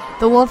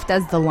 The wolf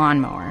does the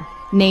lawnmower.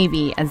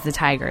 Navy, as the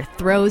tiger,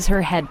 throws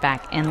her head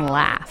back and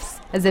laughs,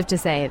 as if to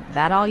say,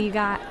 that all you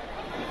got?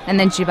 And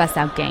then she busts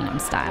out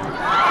Gangnam Style.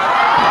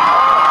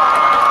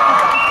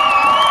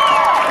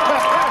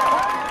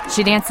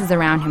 She dances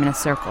around him in a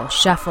circle,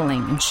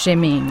 shuffling and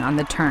shimmying on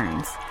the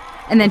turns.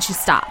 And then she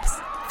stops,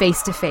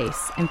 face to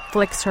face, and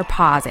flicks her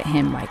paws at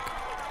him like,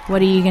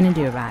 what are you going to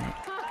do about it?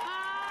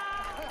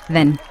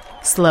 Then,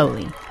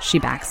 slowly, she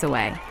backs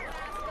away.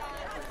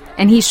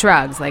 And he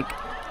shrugs like,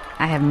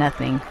 I have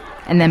nothing,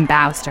 and then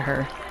bows to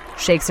her,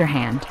 shakes her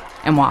hand,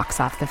 and walks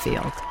off the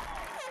field.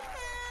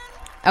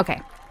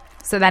 Okay.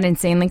 So that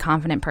insanely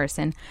confident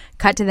person,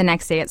 cut to the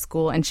next day at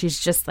school, and she's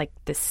just like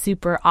this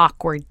super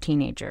awkward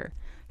teenager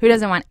who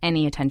doesn't want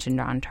any attention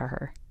drawn to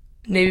her.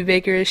 Navy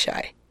Baker is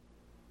shy.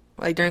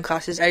 Like, during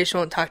classes, I just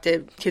won't talk to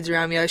kids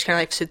around me. I just kind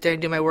of like sit there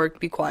and do my work,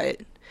 be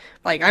quiet.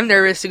 Like, I'm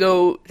nervous to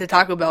go to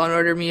Taco Bell and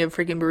order me a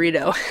freaking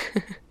burrito.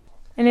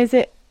 And is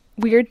it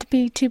weird to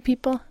be two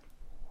people?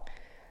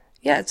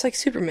 Yeah, it's like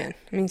Superman.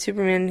 I mean,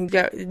 Superman, he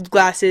got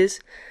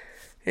glasses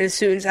and a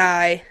suit and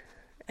tie.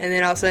 And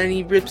then all of a sudden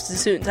he rips the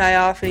suit and tie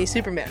off and he's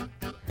Superman.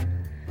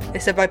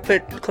 Except I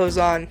put clothes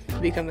on to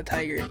become a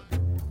tiger.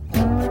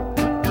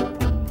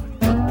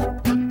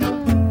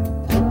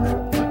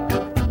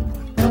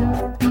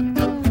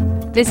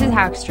 This is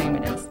how extreme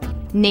it is.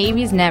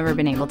 Navy's never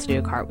been able to do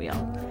a cartwheel.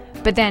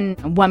 But then,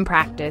 one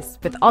practice,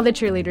 with all the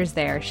cheerleaders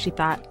there, she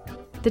thought,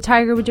 the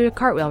tiger would do a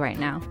cartwheel right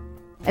now.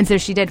 And so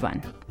she did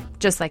one.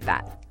 Just like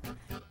that.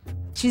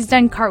 She's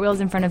done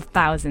cartwheels in front of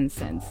thousands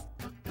since.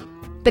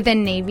 But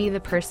then Navy, the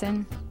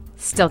person,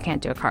 still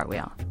can't do a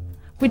cartwheel,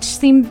 which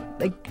seemed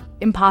like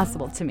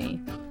impossible to me.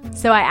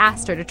 So I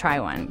asked her to try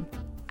one,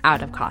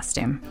 out of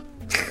costume.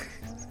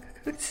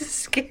 This is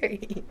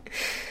scary.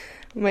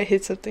 I might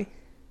hit something.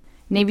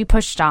 Navy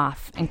pushed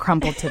off and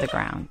crumpled to the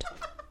ground.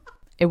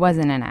 It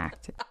wasn't an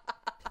act.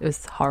 It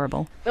was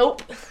horrible.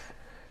 Nope.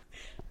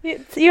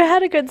 You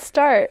had a good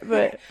start,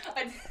 but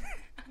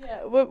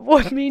yeah,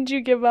 what made you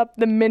give up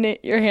the minute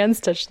your hands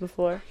touched the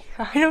floor?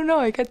 I don't know.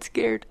 I got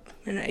scared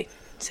and I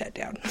sat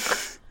down.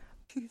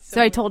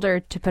 So I told her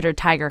to put her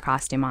tiger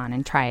costume on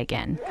and try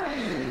again.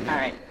 All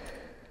right.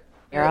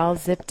 You're all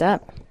zipped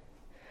up.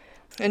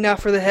 And now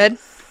for the head.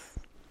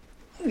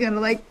 You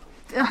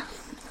gotta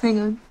hang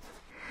on.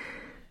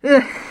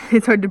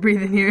 It's hard to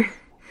breathe in here.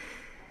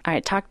 All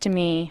right, talk to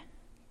me.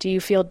 Do you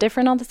feel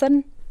different all of a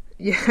sudden?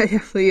 Yeah,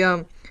 definitely.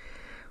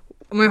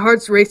 My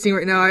heart's racing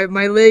right now.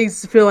 My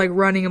legs feel like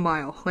running a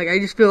mile. Like, I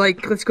just feel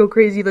like, let's go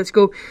crazy. Let's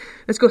go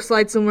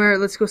slide somewhere.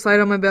 Let's go slide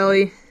on my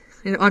belly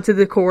and onto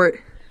the court.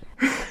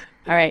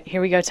 All right,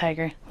 here we go,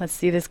 Tiger. Let's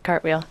see this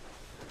cartwheel.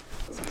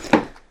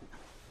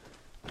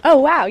 Oh,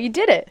 wow, you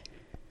did it.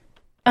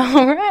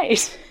 All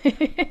right.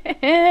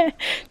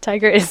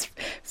 Tiger is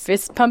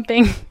fist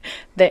pumping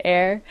the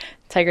air.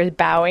 Tiger's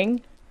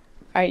bowing.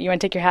 All right, you want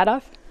to take your hat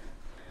off?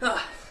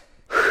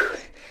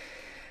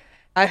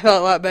 I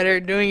felt a lot better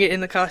doing it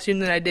in the costume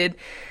than I did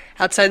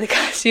outside the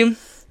costume.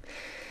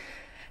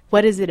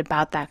 What is it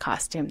about that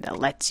costume that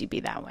lets you be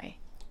that way?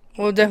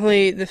 Well,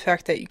 definitely the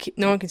fact that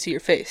no one can see your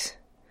face.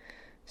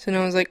 So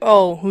no one's like,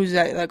 oh, who's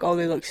that? Like, oh,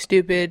 they look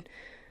stupid.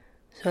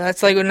 So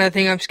that's like another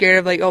thing I'm scared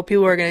of. Like, oh,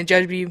 people are going to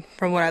judge me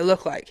from what I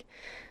look like.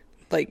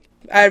 Like,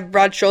 I have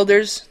broad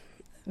shoulders,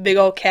 big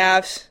old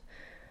calves.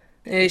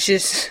 And it's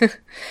just,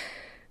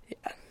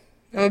 yeah,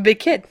 I'm a big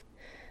kid.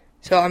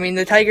 So, I mean,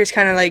 the tiger's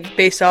kind of like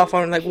based off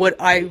on like what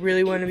I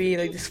really want to be,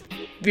 like this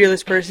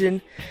fearless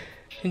person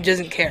who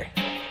doesn't care.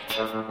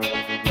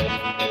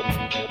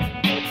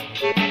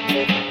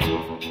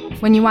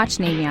 When you watch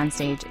Navy on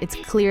stage, it's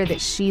clear that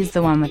she's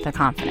the one with the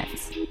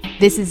confidence.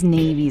 This is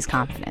Navy's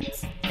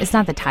confidence. It's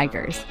not the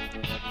tiger's.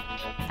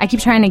 I keep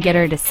trying to get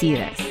her to see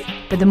this,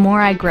 but the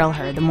more I grill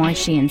her, the more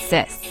she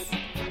insists.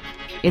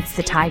 It's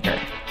the tiger.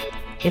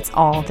 It's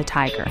all the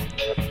tiger.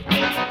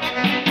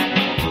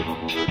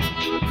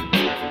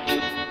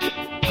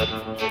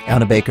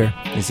 Anna Baker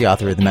is the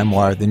author of the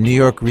memoir, The New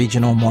York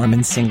Regional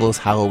Mormon Singles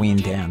Halloween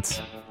Dance.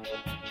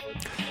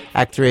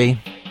 Act 3,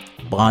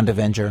 Blonde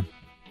Avenger.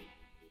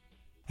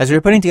 As we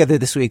were putting together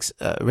this week's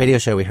radio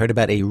show, we heard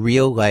about a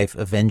real-life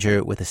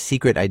Avenger with a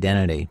secret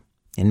identity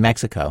in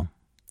Mexico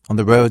on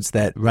the roads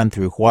that run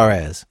through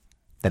Juarez,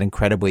 that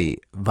incredibly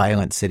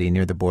violent city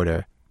near the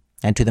border,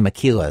 and to the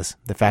maquilas,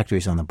 the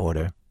factories on the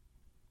border.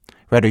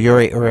 Writer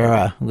Yuri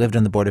Herrera lived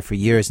on the border for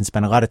years and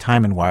spent a lot of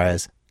time in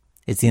Juarez.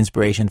 It's the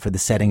inspiration for the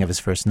setting of his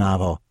first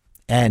novel.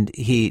 And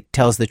he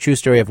tells the true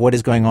story of what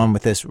is going on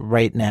with this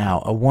right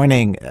now, a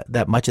warning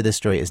that much of this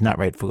story is not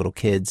right for little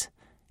kids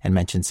and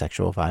mentions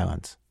sexual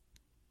violence.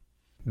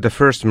 The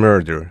first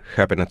murder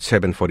happened at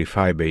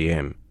 7:45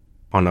 a.m.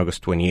 on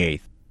August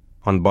 28th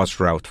on bus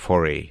route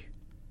 4A.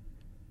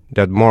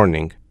 That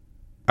morning,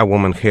 a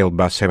woman hailed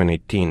bus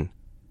 718,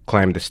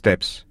 climbed the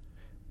steps,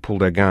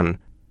 pulled a gun,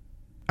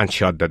 and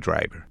shot the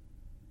driver.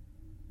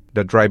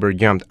 The driver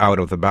jumped out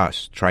of the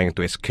bus, trying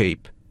to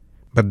escape,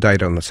 but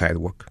died on the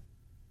sidewalk.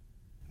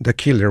 The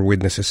killer,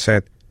 witnesses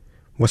said,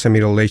 was a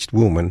middle-aged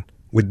woman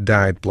with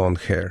dyed blonde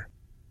hair.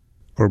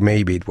 Or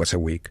maybe it was a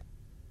wig.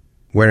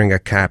 Wearing a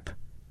cap,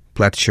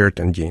 plaid shirt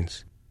and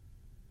jeans.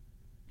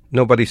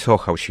 Nobody saw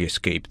how she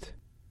escaped.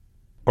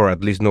 Or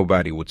at least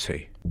nobody would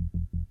say.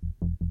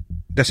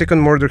 The second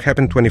murder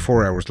happened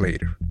 24 hours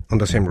later, on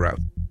the same route.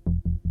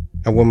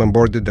 A woman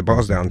boarded the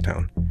bus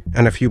downtown,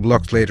 and a few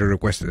blocks later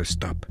requested a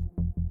stop.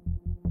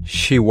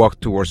 She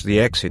walked towards the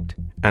exit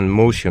and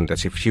motioned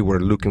as if she were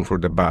looking for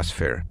the bus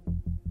fare.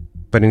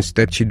 But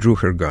instead she drew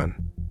her gun,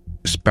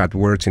 spat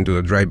words into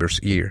the driver's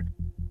ear,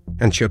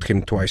 and shot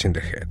him twice in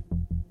the head.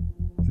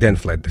 Then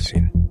fled the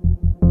scene.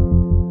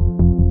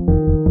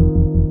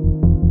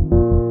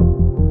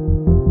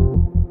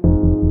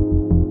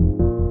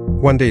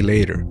 One day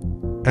later,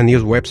 a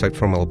news website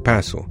from El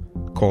Paso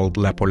called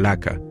La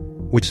Polaca,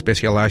 which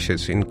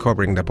specializes in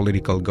covering the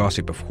political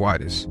gossip of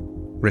Juarez,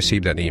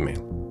 received an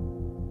email.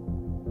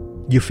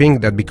 You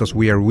think that because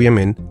we are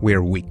women, we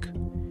are weak.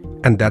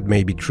 And that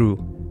may be true,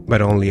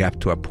 but only up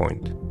to a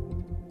point.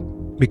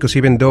 Because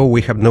even though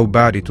we have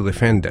nobody to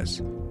defend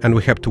us, and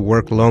we have to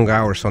work long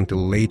hours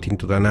until late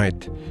into the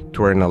night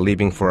to earn a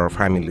living for our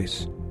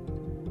families,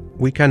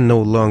 we can no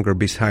longer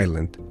be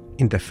silent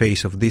in the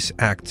face of these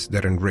acts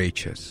that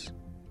enrage us.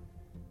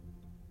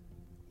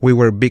 We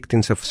were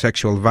victims of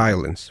sexual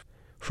violence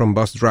from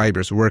bus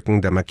drivers working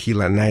the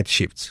maquila night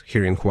shifts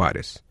here in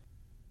Juarez.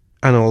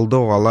 And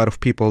although a lot of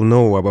people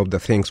know about the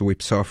things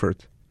we've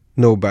suffered,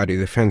 nobody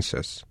defends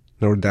us,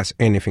 nor does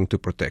anything to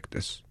protect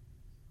us.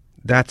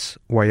 That's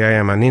why I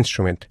am an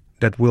instrument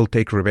that will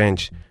take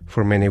revenge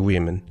for many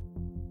women.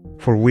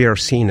 For we are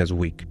seen as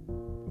weak,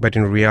 but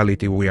in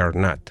reality we are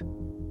not.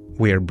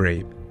 We are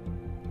brave.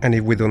 And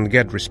if we don't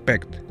get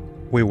respect,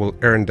 we will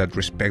earn that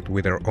respect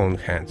with our own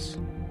hands.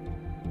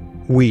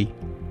 We,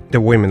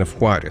 the women of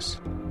Juarez,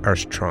 are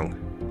strong.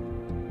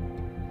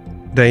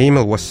 The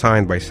email was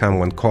signed by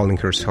someone calling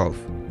herself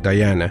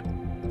Diana,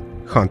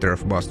 hunter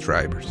of bus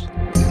drivers.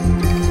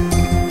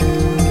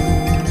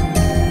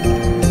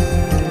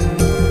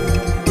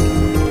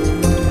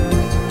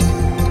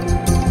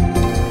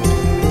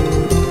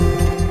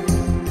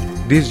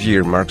 This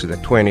year marks the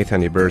 20th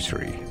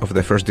anniversary of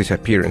the first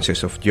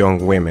disappearances of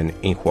young women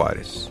in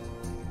Juarez.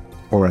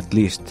 or at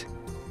least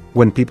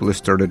when people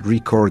started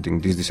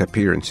recording these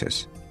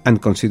disappearances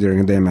and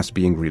considering them as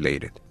being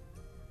related.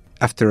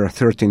 After a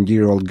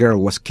 13-year-old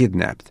girl was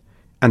kidnapped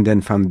and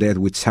then found dead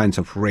with signs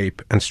of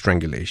rape and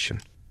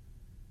strangulation.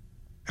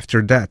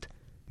 After that,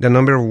 the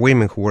number of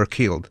women who were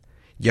killed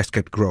just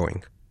kept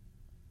growing.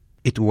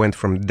 It went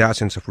from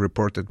dozens of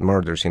reported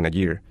murders in a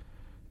year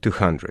to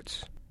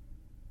hundreds.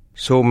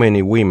 So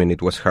many women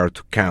it was hard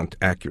to count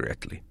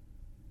accurately.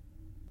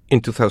 In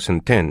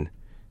 2010,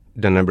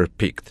 the number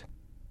peaked.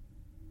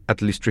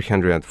 At least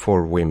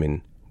 304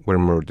 women were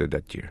murdered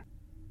that year.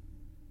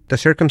 The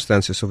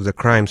circumstances of the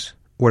crimes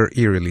were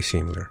eerily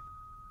similar.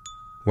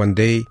 One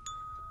day,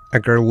 a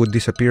girl would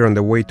disappear on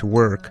the way to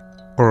work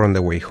or on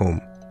the way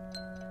home.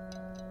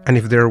 And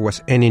if there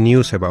was any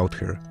news about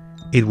her,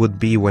 it would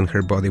be when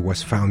her body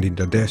was found in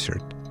the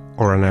desert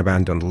or an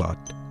abandoned lot,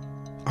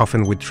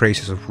 often with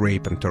traces of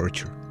rape and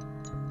torture.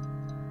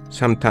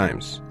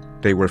 Sometimes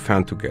they were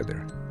found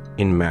together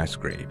in mass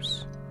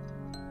graves.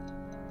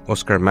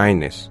 Oscar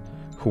Maynez,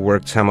 who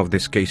worked some of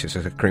these cases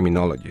as a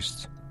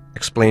criminologist,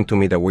 explained to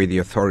me the way the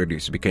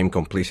authorities became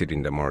complicit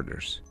in the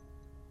murders.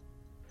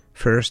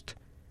 First,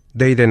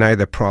 they denied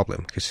the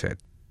problem, he said.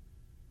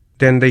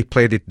 Then they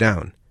played it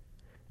down,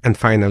 and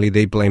finally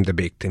they blamed the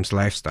victims'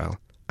 lifestyle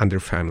and their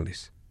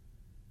families.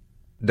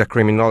 The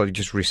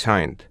criminologist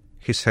resigned,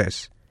 he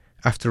says,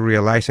 after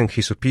realizing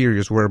his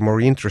superiors were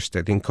more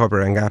interested in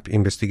covering up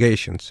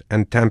investigations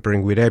and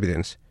tampering with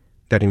evidence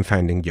than in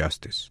finding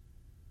justice.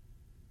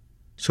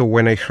 So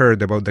when I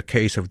heard about the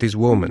case of this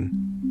woman,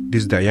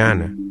 this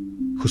Diana,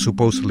 who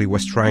supposedly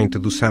was trying to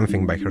do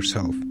something by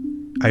herself,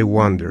 I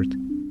wondered,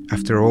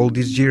 after all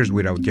these years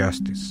without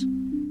justice,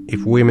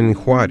 if women in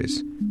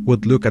Juarez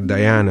would look at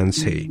Diana and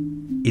say,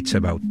 "It's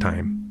about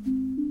time."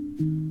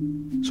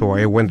 So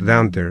I went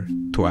down there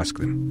to ask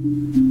them.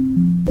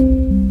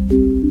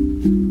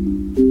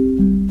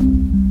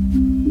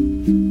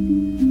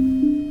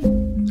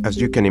 As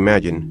you can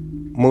imagine,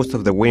 most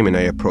of the women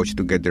I approached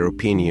to get their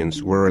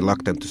opinions were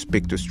reluctant to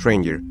speak to a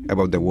stranger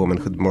about the woman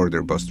who'd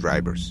murdered bus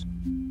drivers.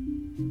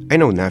 "I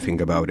know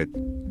nothing about it,"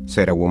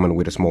 said a woman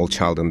with a small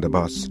child on the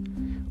bus,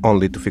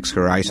 only to fix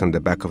her eyes on the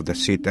back of the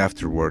seat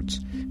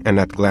afterwards and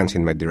not glance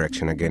in my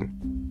direction again.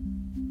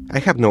 "I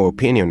have no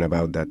opinion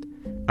about that,"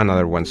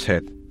 another one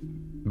said,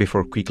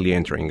 before quickly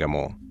entering a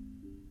mall.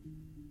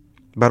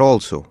 But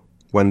also,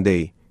 one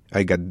day,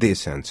 I got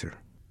this answer.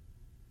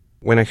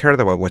 When I heard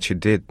about what she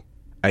did,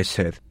 I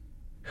said,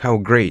 "How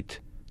great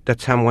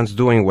that someone's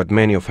doing what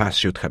many of us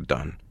should have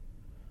done."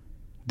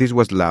 This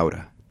was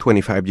Laura,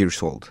 25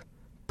 years old,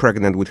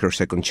 pregnant with her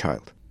second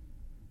child.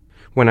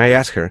 When I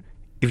asked her,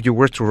 if you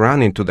were to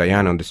run into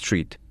Diana on the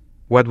street,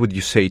 what would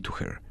you say to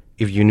her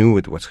if you knew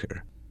it was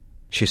her?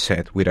 She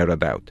said, without a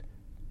doubt,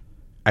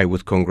 "I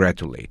would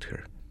congratulate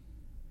her."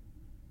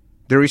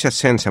 There is a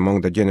sense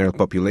among the general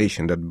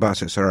population that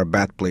buses are a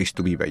bad place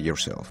to be by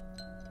yourself.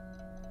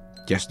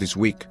 Just this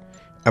week,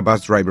 a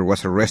bus driver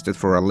was arrested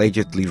for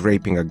allegedly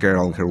raping a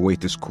girl on her way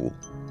to school.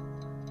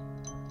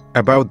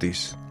 About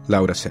this,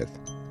 Laura said,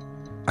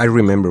 "I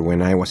remember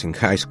when I was in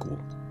high school,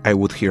 I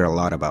would hear a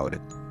lot about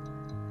it.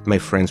 My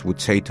friends would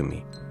say to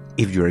me,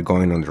 if you are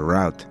going on the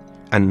route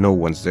and no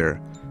one's there,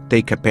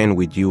 take a pen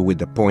with you with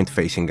the point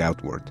facing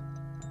outward,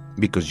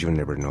 because you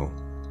never know."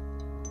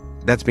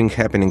 That's been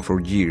happening for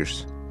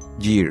years.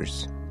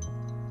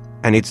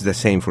 And it's the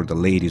same for the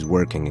ladies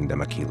working in the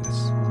maquilas.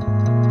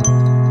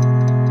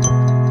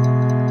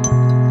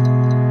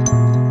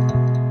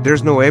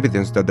 There's no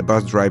evidence that the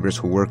bus drivers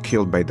who were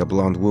killed by the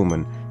blonde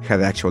woman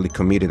had actually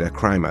committed a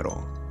crime at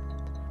all.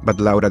 But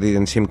Laura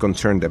didn't seem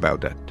concerned about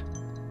that.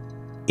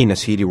 In a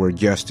city where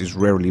justice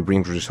rarely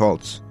brings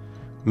results,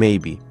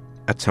 maybe,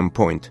 at some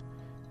point,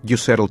 you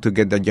settle to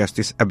get the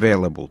justice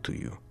available to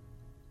you.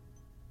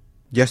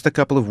 Just a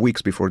couple of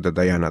weeks before the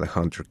Diana the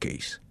Hunter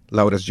case,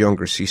 Laura's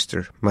younger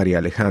sister,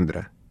 Maria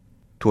Alejandra,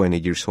 20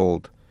 years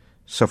old,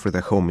 suffered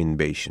a home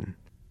invasion.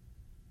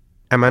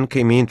 A man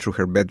came in through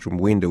her bedroom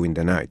window in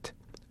the night,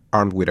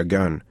 armed with a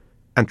gun,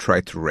 and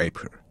tried to rape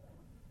her.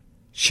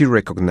 She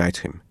recognized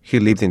him. He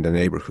lived in the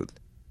neighborhood.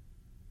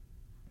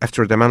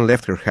 After the man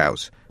left her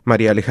house,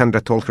 Maria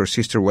Alejandra told her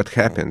sister what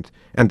happened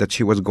and that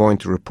she was going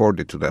to report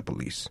it to the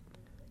police.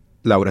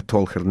 Laura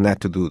told her not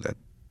to do that.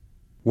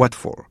 What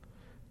for?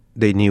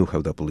 They knew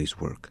how the police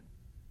work.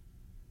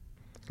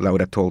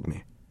 Laura told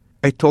me,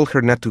 "I told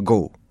her not to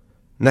go,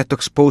 not to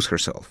expose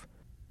herself,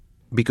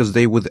 because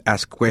they would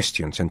ask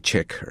questions and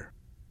check her.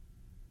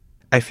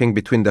 I think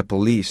between the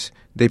police,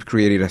 they've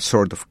created a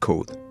sort of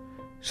code,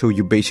 so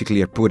you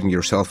basically are putting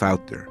yourself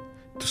out there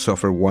to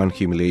suffer one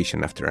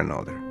humiliation after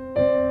another."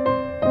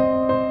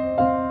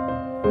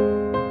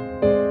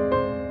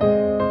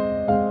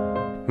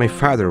 My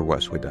father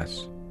was with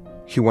us.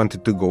 He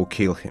wanted to go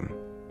kill him.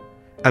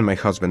 And my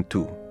husband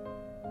too.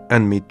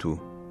 And me too.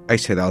 I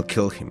said, "I'll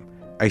kill him."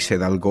 I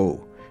said, "I'll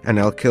go, and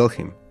I'll kill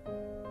him.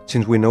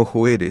 Since we know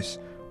who it is,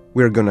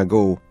 we're gonna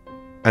go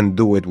and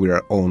do it with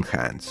our own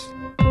hands."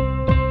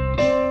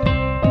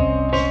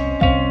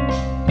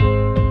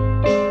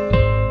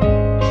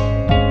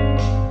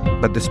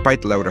 But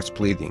despite Laura's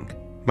pleading,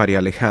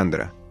 Maria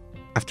Alejandra,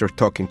 after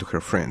talking to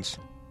her friends,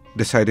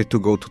 decided to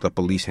go to the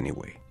police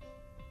anyway.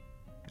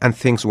 And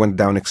things went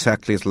down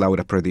exactly as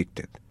Laura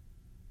predicted.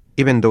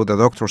 Even though the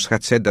doctors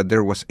had said that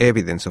there was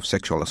evidence of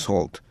sexual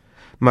assault,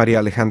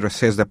 Maria Alejandra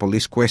says the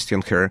police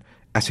questioned her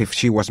as if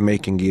she was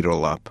making it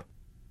all up.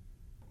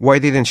 Why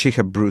didn't she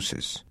have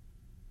bruises?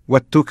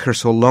 What took her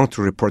so long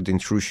to report the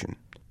intrusion?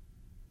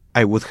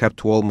 I would have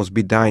to almost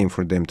be dying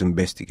for them to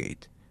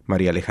investigate,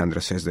 Maria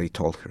Alejandra says they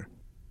told her.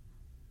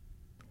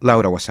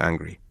 Laura was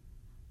angry.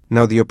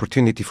 Now the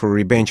opportunity for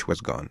revenge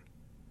was gone.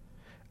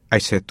 I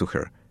said to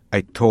her,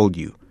 I told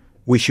you,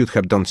 we should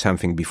have done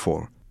something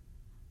before.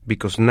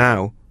 Because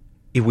now,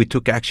 if we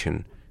took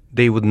action,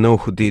 they would know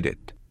who did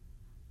it.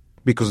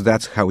 Because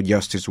that's how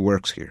justice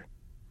works here.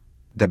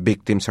 The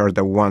victims are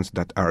the ones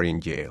that are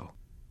in jail.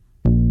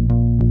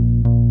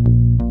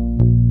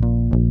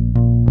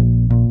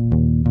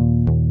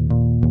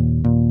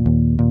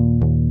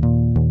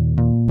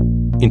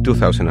 In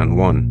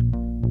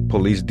 2001,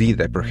 police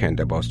did apprehend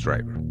a bus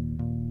driver,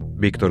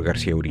 Victor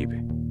Garcia Uribe.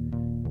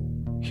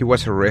 He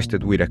was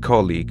arrested with a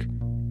colleague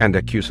and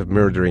accused of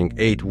murdering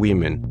 8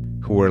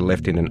 women who were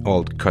left in an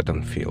old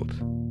cotton field.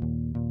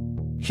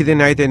 He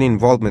denied any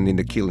involvement in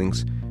the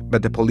killings,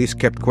 but the police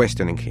kept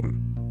questioning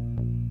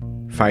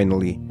him.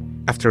 Finally,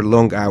 after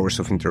long hours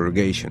of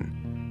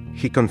interrogation,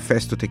 he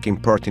confessed to taking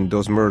part in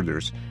those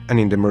murders and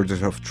in the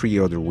murders of 3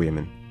 other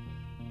women.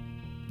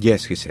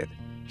 Yes, he said,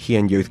 he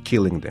enjoyed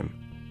killing them.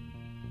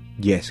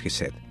 Yes, he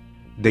said,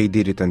 they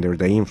did it under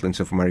the influence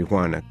of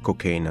marijuana,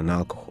 cocaine, and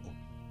alcohol.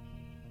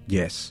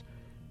 Yes,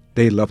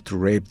 they loved to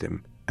rape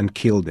them and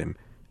kill them,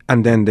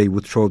 and then they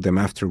would throw them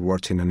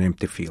afterwards in an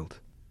empty field.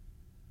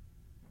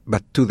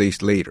 But 2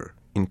 days later,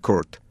 in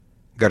court,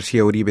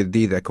 Garcia Uribe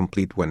did a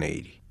complete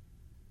 180.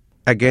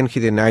 Again, he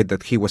denied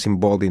that he was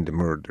involved in the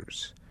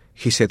murders.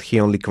 He said he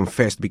only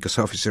confessed because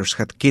officers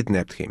had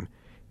kidnapped him,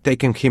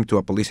 taken him to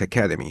a police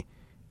academy,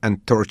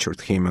 and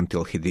tortured him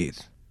until he did.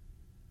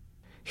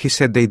 He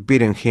said they'd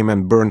beaten him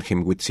and burned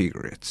him with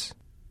cigarettes.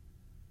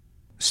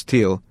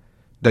 Still,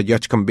 the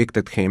judge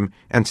convicted him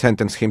and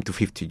sentenced him to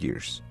 50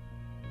 years.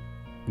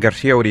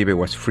 Garcia Uribe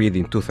was freed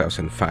in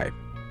 2005,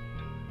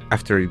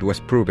 after it was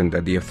proven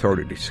that the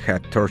authorities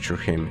had tortured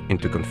him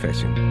into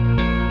confessing.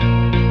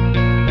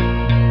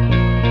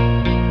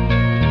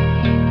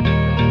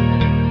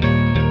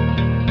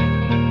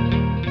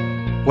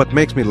 What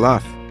makes me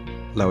laugh,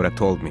 Laura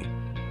told me,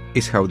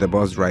 is how the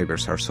bus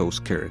drivers are so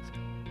scared.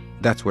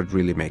 That's what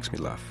really makes me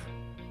laugh.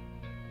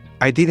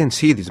 I didn't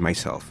see this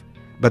myself,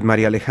 but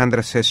Maria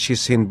Alejandra says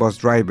she's seen bus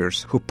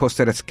drivers who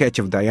posted a sketch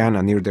of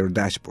Diana near their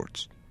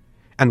dashboards.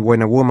 And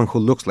when a woman who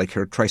looks like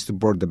her tries to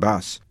board the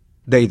bus,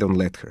 they don't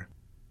let her.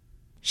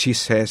 She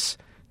says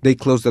they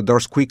close the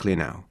doors quickly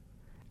now,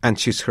 and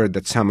she's heard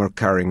that some are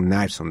carrying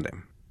knives on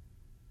them.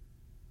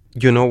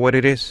 You know what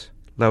it is?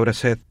 Laura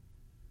said.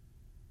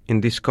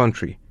 In this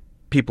country,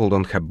 people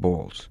don't have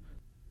balls.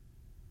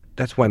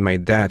 That's what my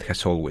dad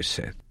has always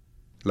said.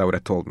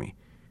 Laura told me.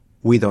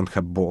 We don't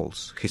have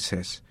balls, he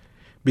says,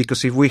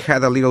 because if we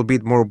had a little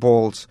bit more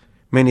balls,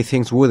 many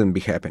things wouldn't be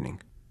happening.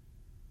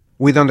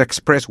 We don't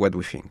express what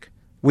we think.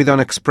 We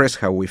don't express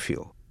how we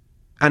feel.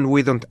 And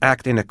we don't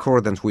act in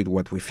accordance with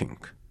what we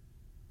think.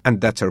 And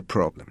that's our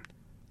problem.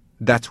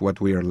 That's what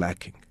we are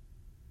lacking.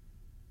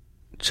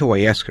 So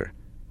I asked her,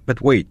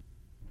 but wait,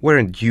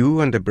 weren't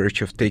you on the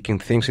verge of taking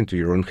things into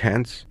your own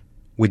hands?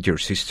 With your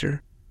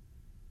sister?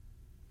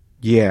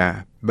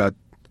 Yeah, but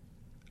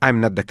I'm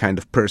not the kind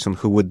of person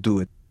who would do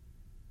it.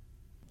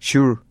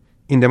 Sure,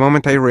 in the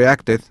moment I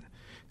reacted,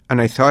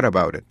 and I thought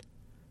about it,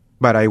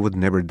 but I would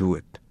never do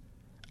it.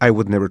 I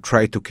would never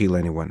try to kill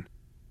anyone.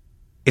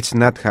 It's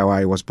not how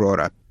I was brought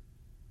up.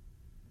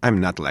 I'm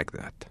not like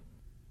that.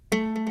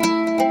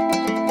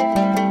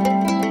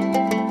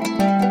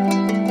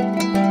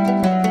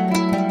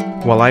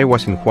 While I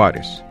was in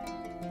Juarez,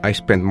 I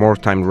spent more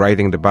time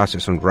riding the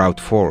buses on Route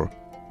 4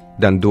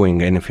 than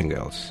doing anything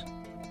else.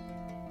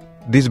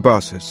 These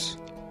buses,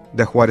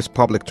 the Juarez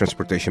public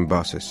transportation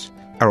buses,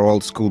 are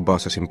old school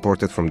buses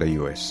imported from the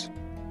U.S.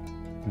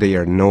 They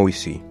are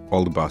noisy,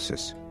 old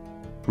buses,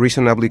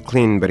 reasonably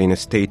clean but in a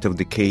state of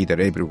decay that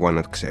everyone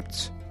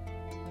accepts.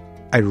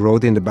 I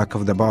rode in the back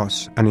of the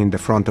bus and in the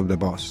front of the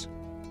bus.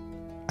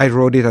 I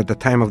rode it at the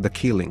time of the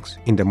killings,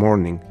 in the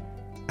morning,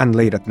 and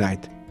late at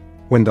night,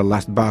 when the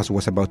last bus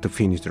was about to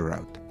finish the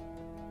route.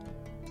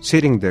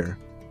 Sitting there,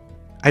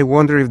 I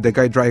wonder if the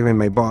guy driving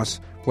my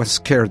bus was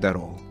scared at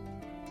all.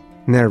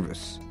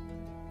 Nervous.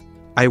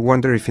 I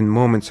wonder if in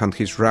moments on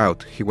his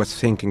route he was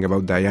thinking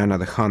about Diana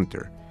the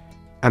Hunter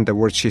and the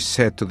words she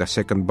said to the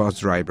second bus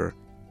driver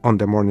on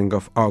the morning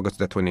of August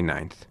the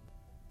 29th.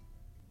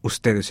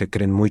 Ustedes se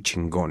creen muy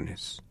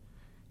chingones.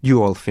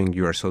 You all think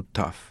you are so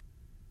tough.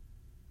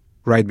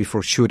 Right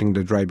before shooting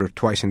the driver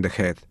twice in the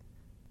head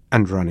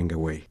and running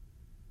away.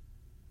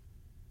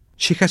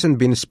 She hasn't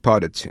been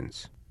spotted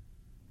since.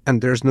 And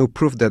there's no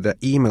proof that the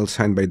email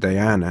signed by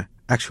Diana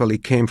actually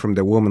came from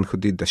the woman who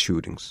did the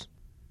shootings.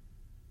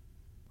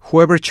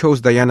 Whoever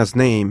chose Diana's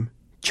name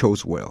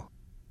chose well.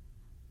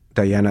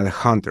 Diana the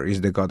Hunter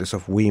is the goddess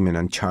of women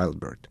and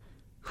childbirth,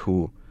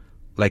 who,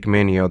 like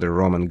many other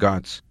Roman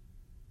gods,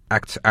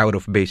 acts out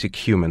of basic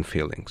human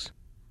feelings,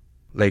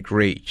 like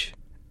rage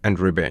and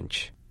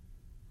revenge.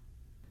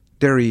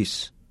 There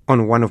is,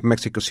 on one of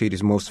Mexico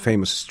City's most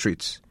famous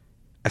streets,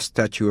 a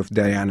statue of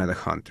Diana the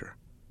Hunter,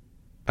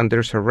 and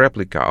there's a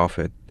replica of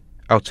it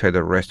outside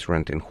a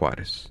restaurant in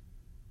Juarez.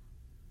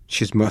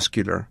 She's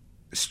muscular,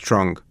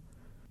 strong,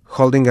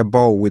 holding a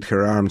bow with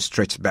her arms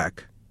stretched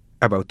back,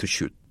 about to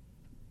shoot.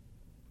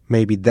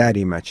 Maybe that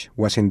image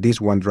was in this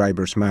one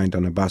driver's mind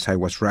on a bus I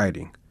was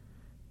riding,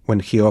 when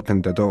he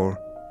opened the door,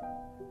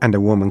 and a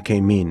woman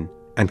came in,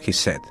 and he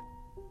said,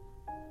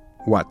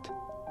 "What,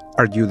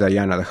 are you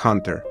Diana the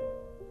Hunter?"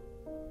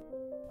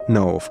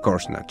 "No, of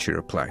course not," she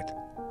replied.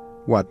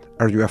 "What,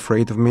 are you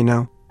afraid of me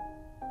now?"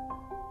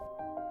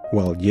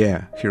 "Well,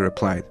 yeah," he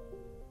replied.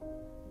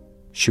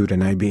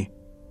 "Shouldn't I be?"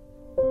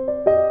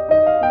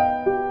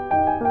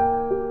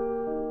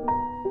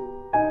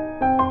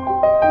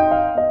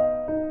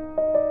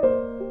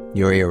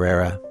 Yuri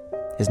Herrera.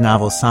 His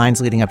novel Signs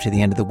Leading Up to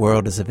the End of the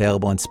World is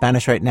available in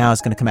Spanish right now. It's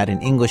going to come out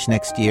in English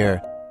next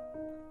year.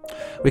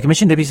 We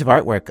commissioned a piece of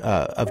artwork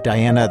of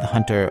Diana the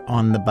Hunter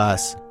on the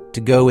bus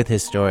to go with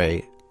his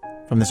story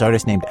from this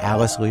artist named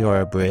Alice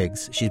Leora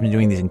Briggs. She's been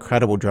doing these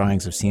incredible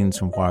drawings of scenes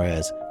from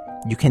Juarez.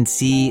 You can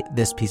see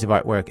this piece of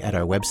artwork at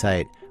our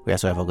website. We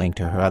also have a link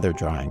to her other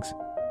drawings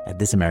at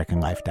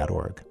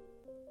thisamericanlife.org.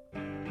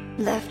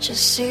 Left your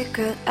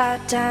secret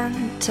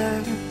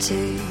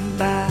identity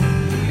back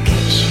in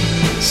case you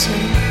can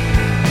see.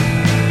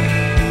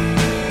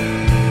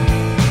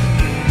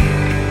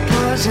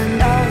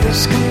 Poisoned all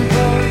this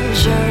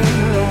composure.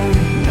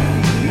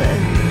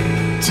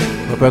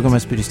 Our program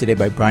was produced today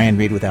by Brian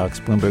Reed with Alex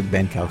Bloomberg,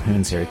 Ben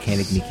Calhoun, Sarah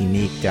Koenig, Nikki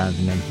Neek,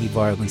 Jonathan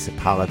Menjivar, Lisa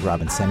Pollack,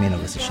 Robin Semyon,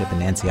 Alyssa Shipp, and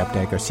Nancy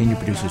Updike. Our senior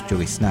producers,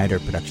 Julie Snyder.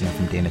 Production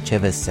from Dana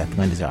Chivas. Seth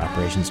Lind is our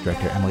operations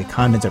director. Emily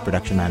Condon's our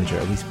production manager.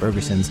 Elise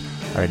Bergerson's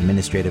our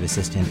administrative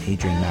assistant.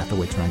 Adrian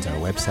Mathowitz runs our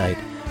website.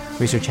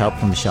 Research help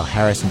from Michelle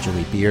Harris and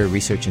Julie Beer.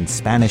 Research and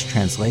Spanish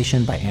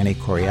translation by Annie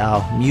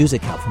Corial.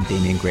 Music help from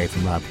Damian Gray,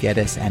 from Rob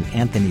Geddes and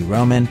Anthony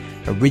Roman.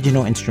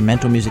 Original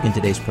instrumental music in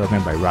today's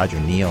program by Roger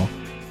Neal.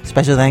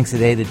 Special thanks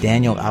today to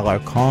Daniel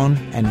Alarcon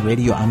and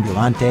Radio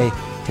Ambulante,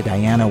 to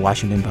Diana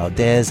Washington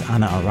Valdez,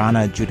 Ana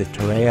Arana, Judith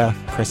Torrea,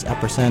 Chris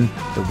Epperson,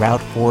 the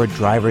Route 4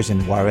 drivers in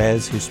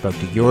Juarez who spoke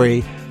to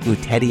Yuri, Lou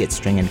Teddy at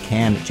String and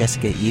Can,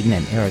 Jessica Eden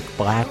and Eric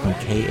Black from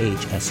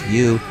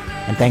KHSU,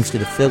 and thanks to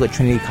the Phil at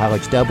Trinity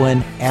College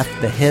Dublin, F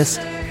the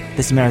Hist.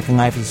 This American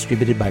Life is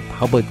distributed by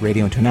Public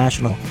Radio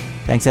International.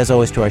 Thanks, as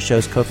always, to our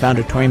show's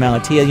co-founder, Tori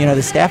Malatia. You know,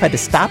 the staff had to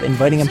stop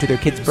inviting him to their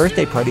kids'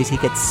 birthday parties. He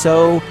gets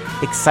so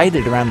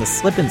excited around the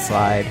slip and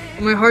slide.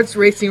 My heart's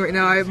racing right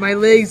now. My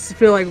legs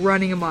feel like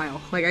running a mile.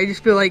 Like, I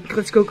just feel like,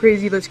 let's go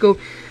crazy. Let's go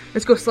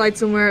slide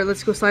somewhere.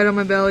 Let's go slide on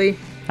my belly.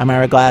 I'm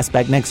Ira Glass,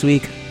 back next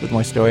week with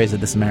more stories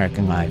of This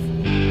American Life.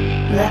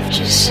 Left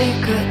your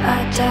secret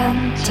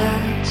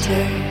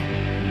identity.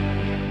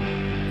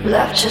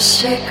 Left your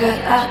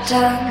secret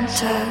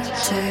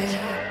identity.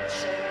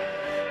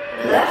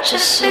 Left your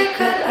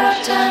secret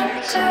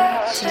identity.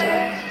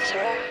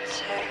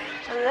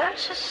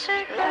 Left your secret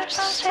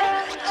identity.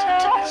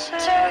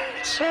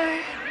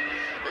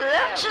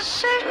 Left your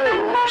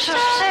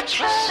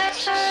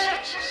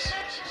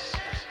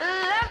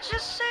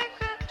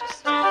secret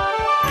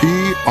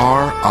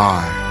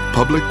PRI,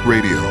 Public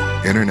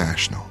Radio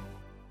International.